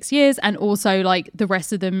every 6 years, and also like the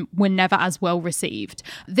rest of them were never as well received.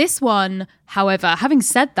 This one, however, having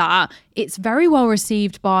said that, it's very well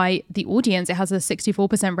received by the audience. It has a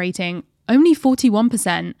 64% rating, only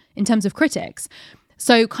 41% in terms of critics.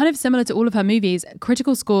 So kind of similar to all of her movies,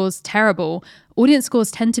 critical scores terrible, audience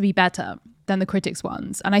scores tend to be better than the critics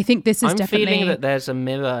ones. And I think this is definitely... I'm feeling that there's a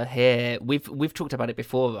mirror here. We've talked about it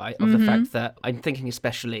before, right? Of the fact that I'm thinking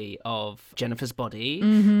especially of Jennifer's Body,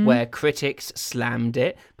 where critics slammed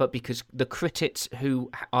it, but because the critics who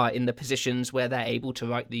are in the positions where they're able to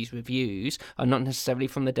write these reviews are not necessarily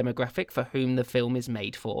from the demographic for whom the film is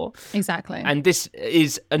made for. Exactly. And this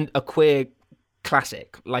is a queer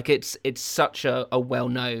classic. Like it's such a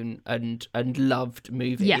well-known and loved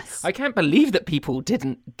movie. Yes. I can't believe that people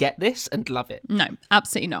didn't get this and love it. No,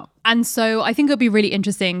 absolutely not. And so I think it'll be really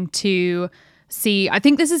interesting to see. I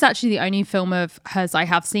think this is actually the only film of hers I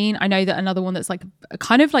have seen. I know that another one that's like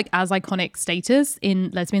kind of like as iconic status in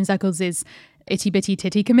lesbian circles is Itty Bitty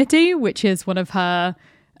Titty Committee, which is one of her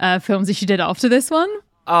films that she did after this one.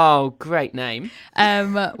 Oh, great name.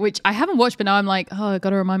 Which I haven't watched, but now I'm like, oh, I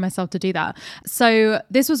got to remind myself to do that. So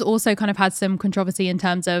this was also kind of had some controversy in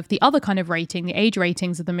terms of the other kind of rating, the age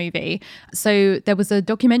ratings of the movie. So there was a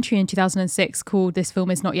documentary in 2006 called This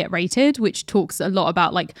Film Is Not Yet Rated, which talks a lot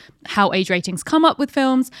about like how age ratings come up with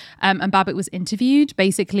films. And Babbitt was interviewed.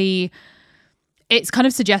 Basically, it's kind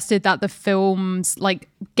of suggested that the film's like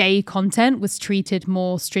gay content was treated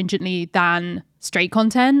more stringently than straight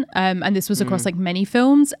content, and this was across like many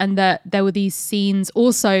films, and that there were these scenes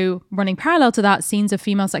also running parallel to that, scenes of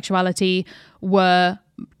female sexuality were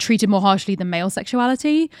treated more harshly than male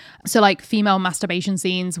sexuality. So like female masturbation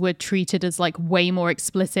scenes were treated as like way more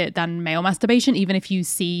explicit than male masturbation, even if you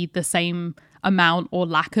see the same amount or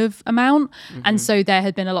lack of amount. And so there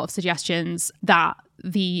had been a lot of suggestions that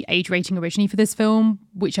the age rating originally for this film,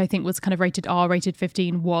 which I think was kind of rated R, rated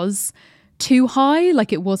 15, was too high.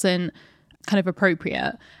 Like it wasn't kind of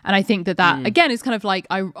appropriate. And I think that again is kind of like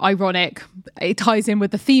ironic. It ties in with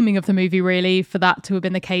the theming of the movie, really, for that to have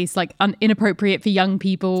been the case, like inappropriate for young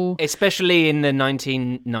people, especially in the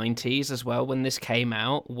 1990s as well, when this came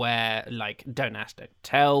out, where like Don't Ask, Don't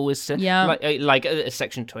Tell was still, like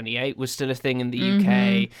Section 28 was still a thing in the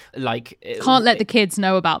UK. Like can't let the kids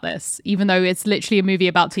know about this, even though it's literally a movie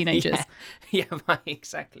about teenagers. Yeah, right,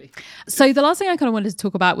 exactly. So the last thing I kind of wanted to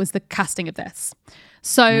talk about was the casting of this.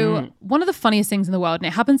 So one of the funniest things in the world, and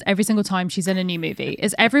it happens every single time she's in a new movie,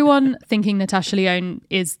 is everyone thinking Natasha Lyonne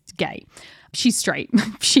is gay. She's straight.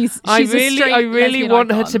 I really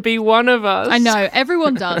want her to be one of us. I know,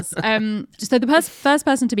 everyone does. So the first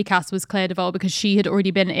person to be cast was Claire Duvall, because she had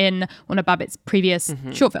already been in one of Babbitt's previous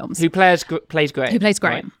short films. Who plays Graham. Who plays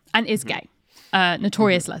Graham, right? And is gay.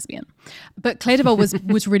 Notorious lesbian. But Claire Duvall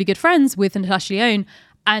was really good friends with Natasha Lyonne,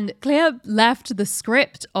 And Claire left the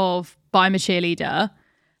script of I'm a Cheerleader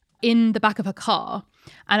in the back of her car.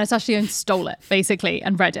 And Natasha Lyonne stole it, basically,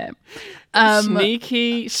 and read it.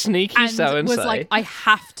 Sneaky and so-and-so. Was like, I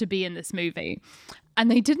have to be in this movie. And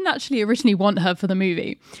they didn't actually originally want her for the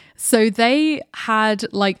movie. So they had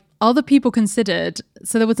like other people considered.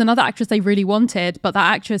 So there was another actress they really wanted, but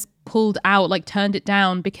that actress pulled out, like turned it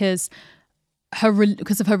down because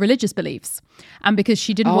of her religious beliefs, and because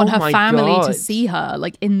she didn't want her family to see her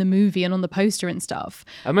like in the movie and on the poster and stuff.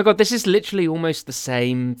 Oh my God, this is literally almost the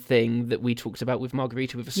same thing that we talked about with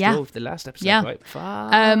Margarita with a Straw of the last episode, right?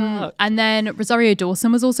 Fuck. And then Rosario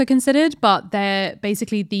Dawson was also considered, but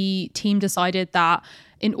basically the team decided that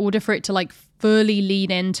in order for it to like fully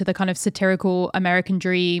lean into the kind of satirical American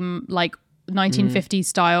dream, like 1950s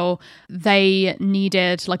style, they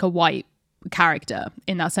needed like a white character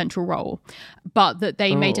in that central role, but that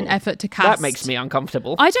they made an effort to cast. That makes me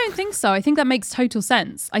uncomfortable. I don't think so. I think that makes total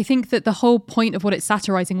sense. I think that the whole point of what it's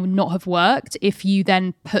satirizing would not have worked if you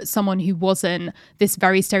then put someone who wasn't this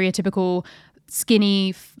very stereotypical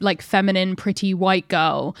skinny, like feminine, pretty white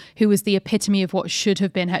girl who was the epitome of what should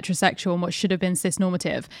have been heterosexual and what should have been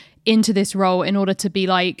cisnormative into this role in order to be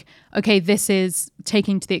like, okay, this is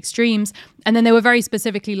taking to the extremes. And then they were very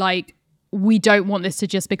specifically like, we don't want this to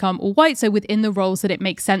just become all white. So within the roles that it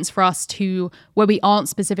makes sense for us to, where we aren't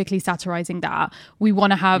specifically satirizing that, we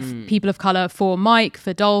want to have people of color for Mike,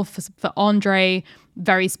 for Dolph, for Andre,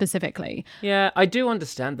 very specifically. Yeah, I do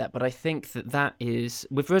understand that, but I think that is,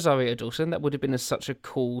 with Rosario Dawson, that would have been such a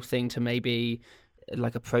cool thing to maybe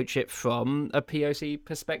like approach it from a POC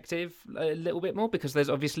perspective a little bit more, because there's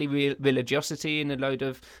obviously religiosity in a load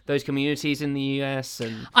of those communities in the US.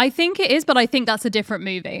 And I think it is, but I think that's a different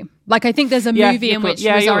movie. Like I think there's a movie in which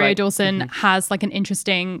Rosario Dawson has like an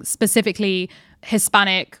interesting, specifically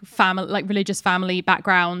Hispanic family, like religious family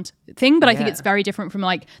background thing, but I think it's very different from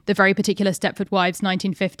like the very particular Stepford Wives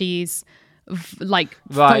 1950s like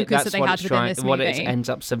focus that they had within this movie. What it ends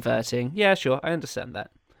up subverting. Yeah, sure, I understand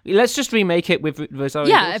that. Let's just remake it with Rosario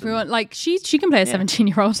Dawson. Everyone, like, she can play a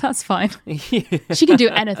 17-year-old, that's fine. She can do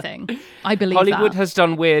anything, I believe. Hollywood has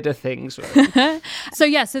done weirder things. Right? So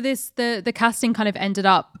the casting kind of ended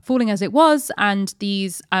up falling as it was, and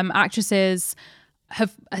these actresses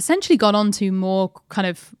have essentially gone on to more kind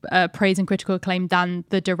of praise and critical acclaim than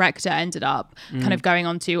the director ended up kind of going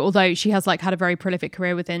on to, although she has like had a very prolific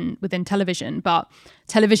career within television, but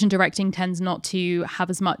television directing tends not to have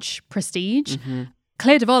as much prestige.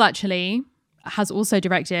 Claire Duvall actually has also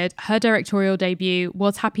directed. Her directorial debut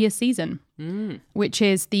was Happiest Season, which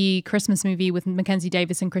is the Christmas movie with Mackenzie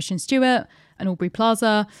Davis and Christian Stewart and Aubrey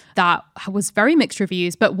Plaza that was very mixed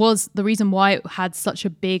reviews, but was the reason why it had such a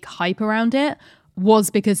big hype around it was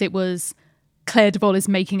because it was Claire Duvall is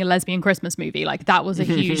making a lesbian Christmas movie. Like that was a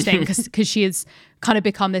huge thing because she has kind of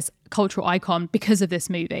become this cultural icon because of this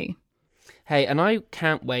movie. Hey, and I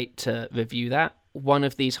can't wait to review that one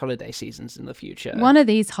of these holiday seasons in the future. One of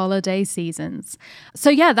these holiday seasons. So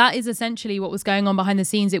yeah, that is essentially what was going on behind the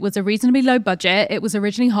scenes. It was a reasonably low budget. It was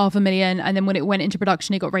originally $500,000, and then when it went into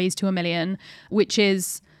production, it got raised to $1 million, which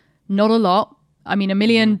is not a lot. I mean, $1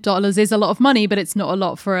 million is a lot of money, but it's not a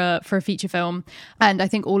lot for a feature film. And I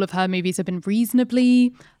think all of her movies have been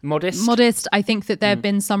reasonably modest. I think that there have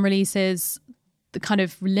been some releases, the kind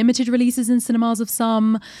of limited releases in cinemas of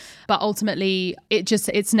some, but ultimately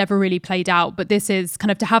it's never really played out. But this is kind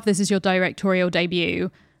of, to have this as your directorial debut,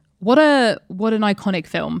 what an iconic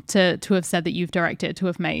film to have said that you've directed, to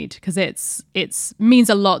have made, because it's means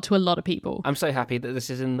a lot to a lot of people. I'm so happy that this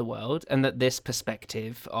is in the world and that this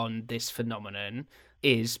perspective on this phenomenon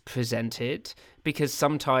is presented, because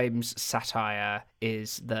sometimes satire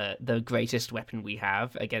is the greatest weapon we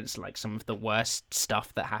have against like some of the worst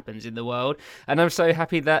stuff that happens in the world. And I'm so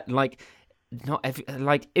happy that like not every,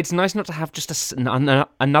 like it's nice not to have just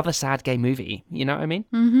another sad gay movie, you know what I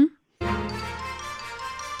mean?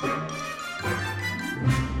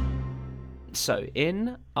 So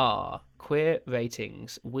in our queer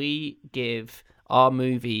ratings, we give our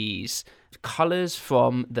movies colours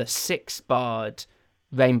from the 6-barred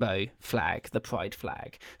rainbow flag, the pride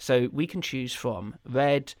flag. So we can choose from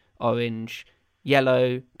red, orange,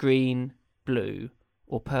 yellow, green, blue,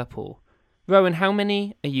 or purple. Rowan, how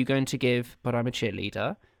many are you going to give But I'm a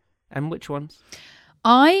Cheerleader, and which ones?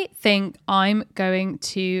 I think I'm going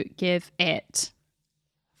to give it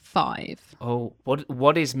 5. Oh,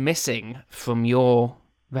 what is missing from your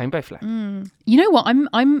rainbow flag? You know what?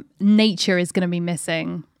 I'm nature is going to be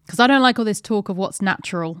missing, because I don't like all this talk of what's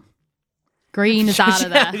natural. Green is out of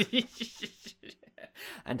there.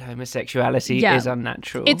 and homosexuality is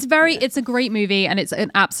unnatural. It's a great movie and it's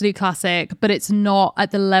an absolute classic, but it's not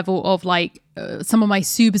at the level of like some of my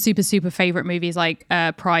super, super, super favorite movies like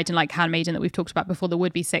Pride and like Handmaiden that we've talked about before that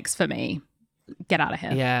would be 6 for me. Get out of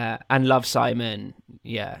here. Yeah, and Love, Simon.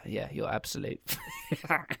 Yeah, you're absolute.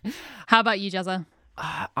 How about you, Jazza?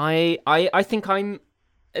 I think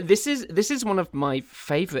this is one of my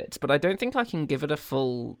favorites, but I don't think I can give it a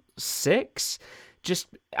full 6. Just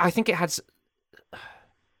I think it has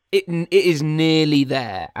it is nearly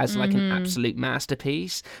there as like an absolute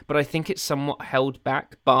masterpiece, but I think it's somewhat held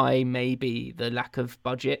back by maybe the lack of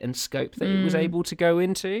budget and scope that it was able to go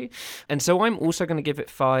into. And so I'm also going to give it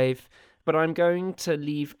 5, but I'm going to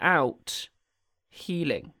leave out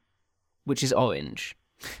Healing, which is orange,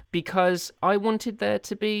 because I wanted there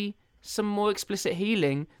to be some more explicit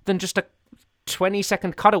healing than just a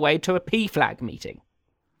 20-second cutaway to a PFLAG meeting.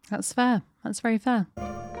 That's fair. That's very fair.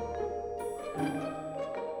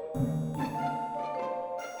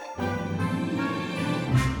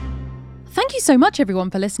 Thank you so much, everyone,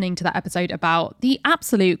 for listening to that episode about the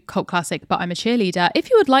absolute cult classic, But I'm a Cheerleader. If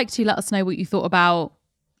you would like to let us know what you thought about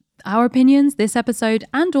our opinions, this episode,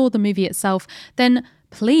 and or the movie itself, then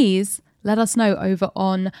please let us know over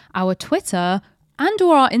on our Twitter and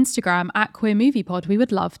or our Instagram at Queer Movie Pod. We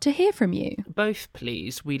would love to hear from you. Both,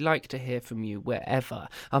 please. We like to hear from you wherever.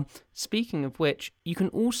 Speaking of which, you can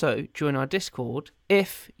also join our Discord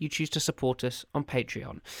if you choose to support us on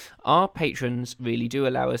Patreon. Our patrons really do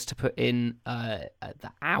allow us to put in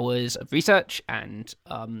the hours of research and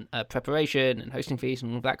preparation and hosting fees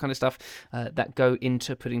and all that kind of stuff that go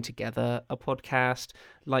into putting together a podcast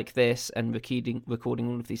like this and recording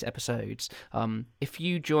all of these episodes. If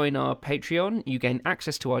you join our Patreon, you gain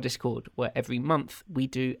access to our Discord, where every month we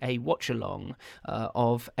do a watch-along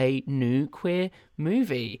of a new queer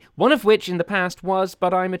movie, one of which in the past was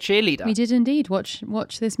But I'm a Cheerleader. We did indeed watch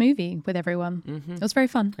this movie with everyone. It was very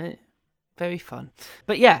fun. Very fun.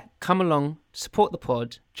 But yeah, come along, support the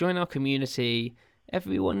pod, join our community.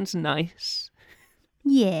 Everyone's nice.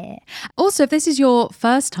 Yeah. Also, if this is your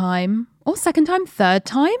first time or second time, third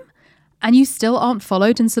time, and you still aren't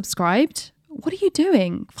followed and subscribed, what are you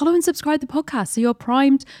doing? Follow and subscribe the podcast so you're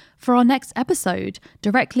primed for our next episode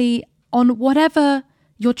directly on whatever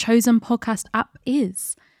your chosen podcast app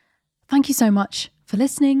is. Thank you so much for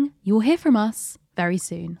listening. You will hear from us very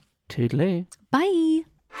soon. Toodaloo. Bye.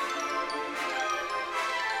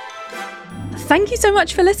 Thank you so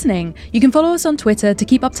much for listening. You can follow us on Twitter to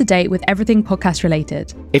keep up to date with everything podcast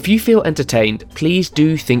related. If you feel entertained, please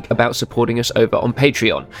do think about supporting us over on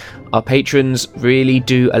Patreon. Our patrons really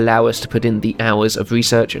do allow us to put in the hours of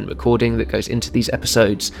research and recording that goes into these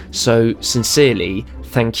episodes. So sincerely,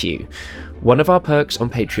 thank you. One of our perks on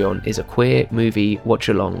Patreon is a queer movie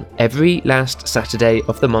watch-along every last Saturday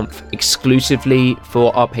of the month, exclusively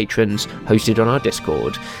for our patrons, hosted on our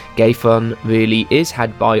Discord. Gay fun really is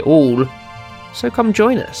had by all, so come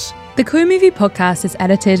join us. The Queer Movie Podcast is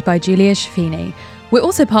edited by Julia Schifini. We're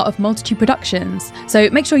also part of Multitude Productions, so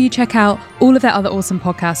make sure you check out all of their other awesome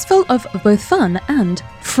podcasts full of both fun and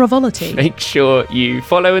frivolity. Make sure you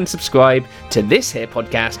follow and subscribe to this here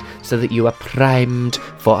podcast so that you are primed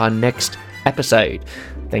for our next episode.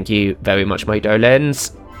 Thank you very much, my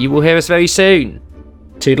darlings. You will hear us very soon.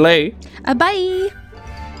 Toodaloo. Bye.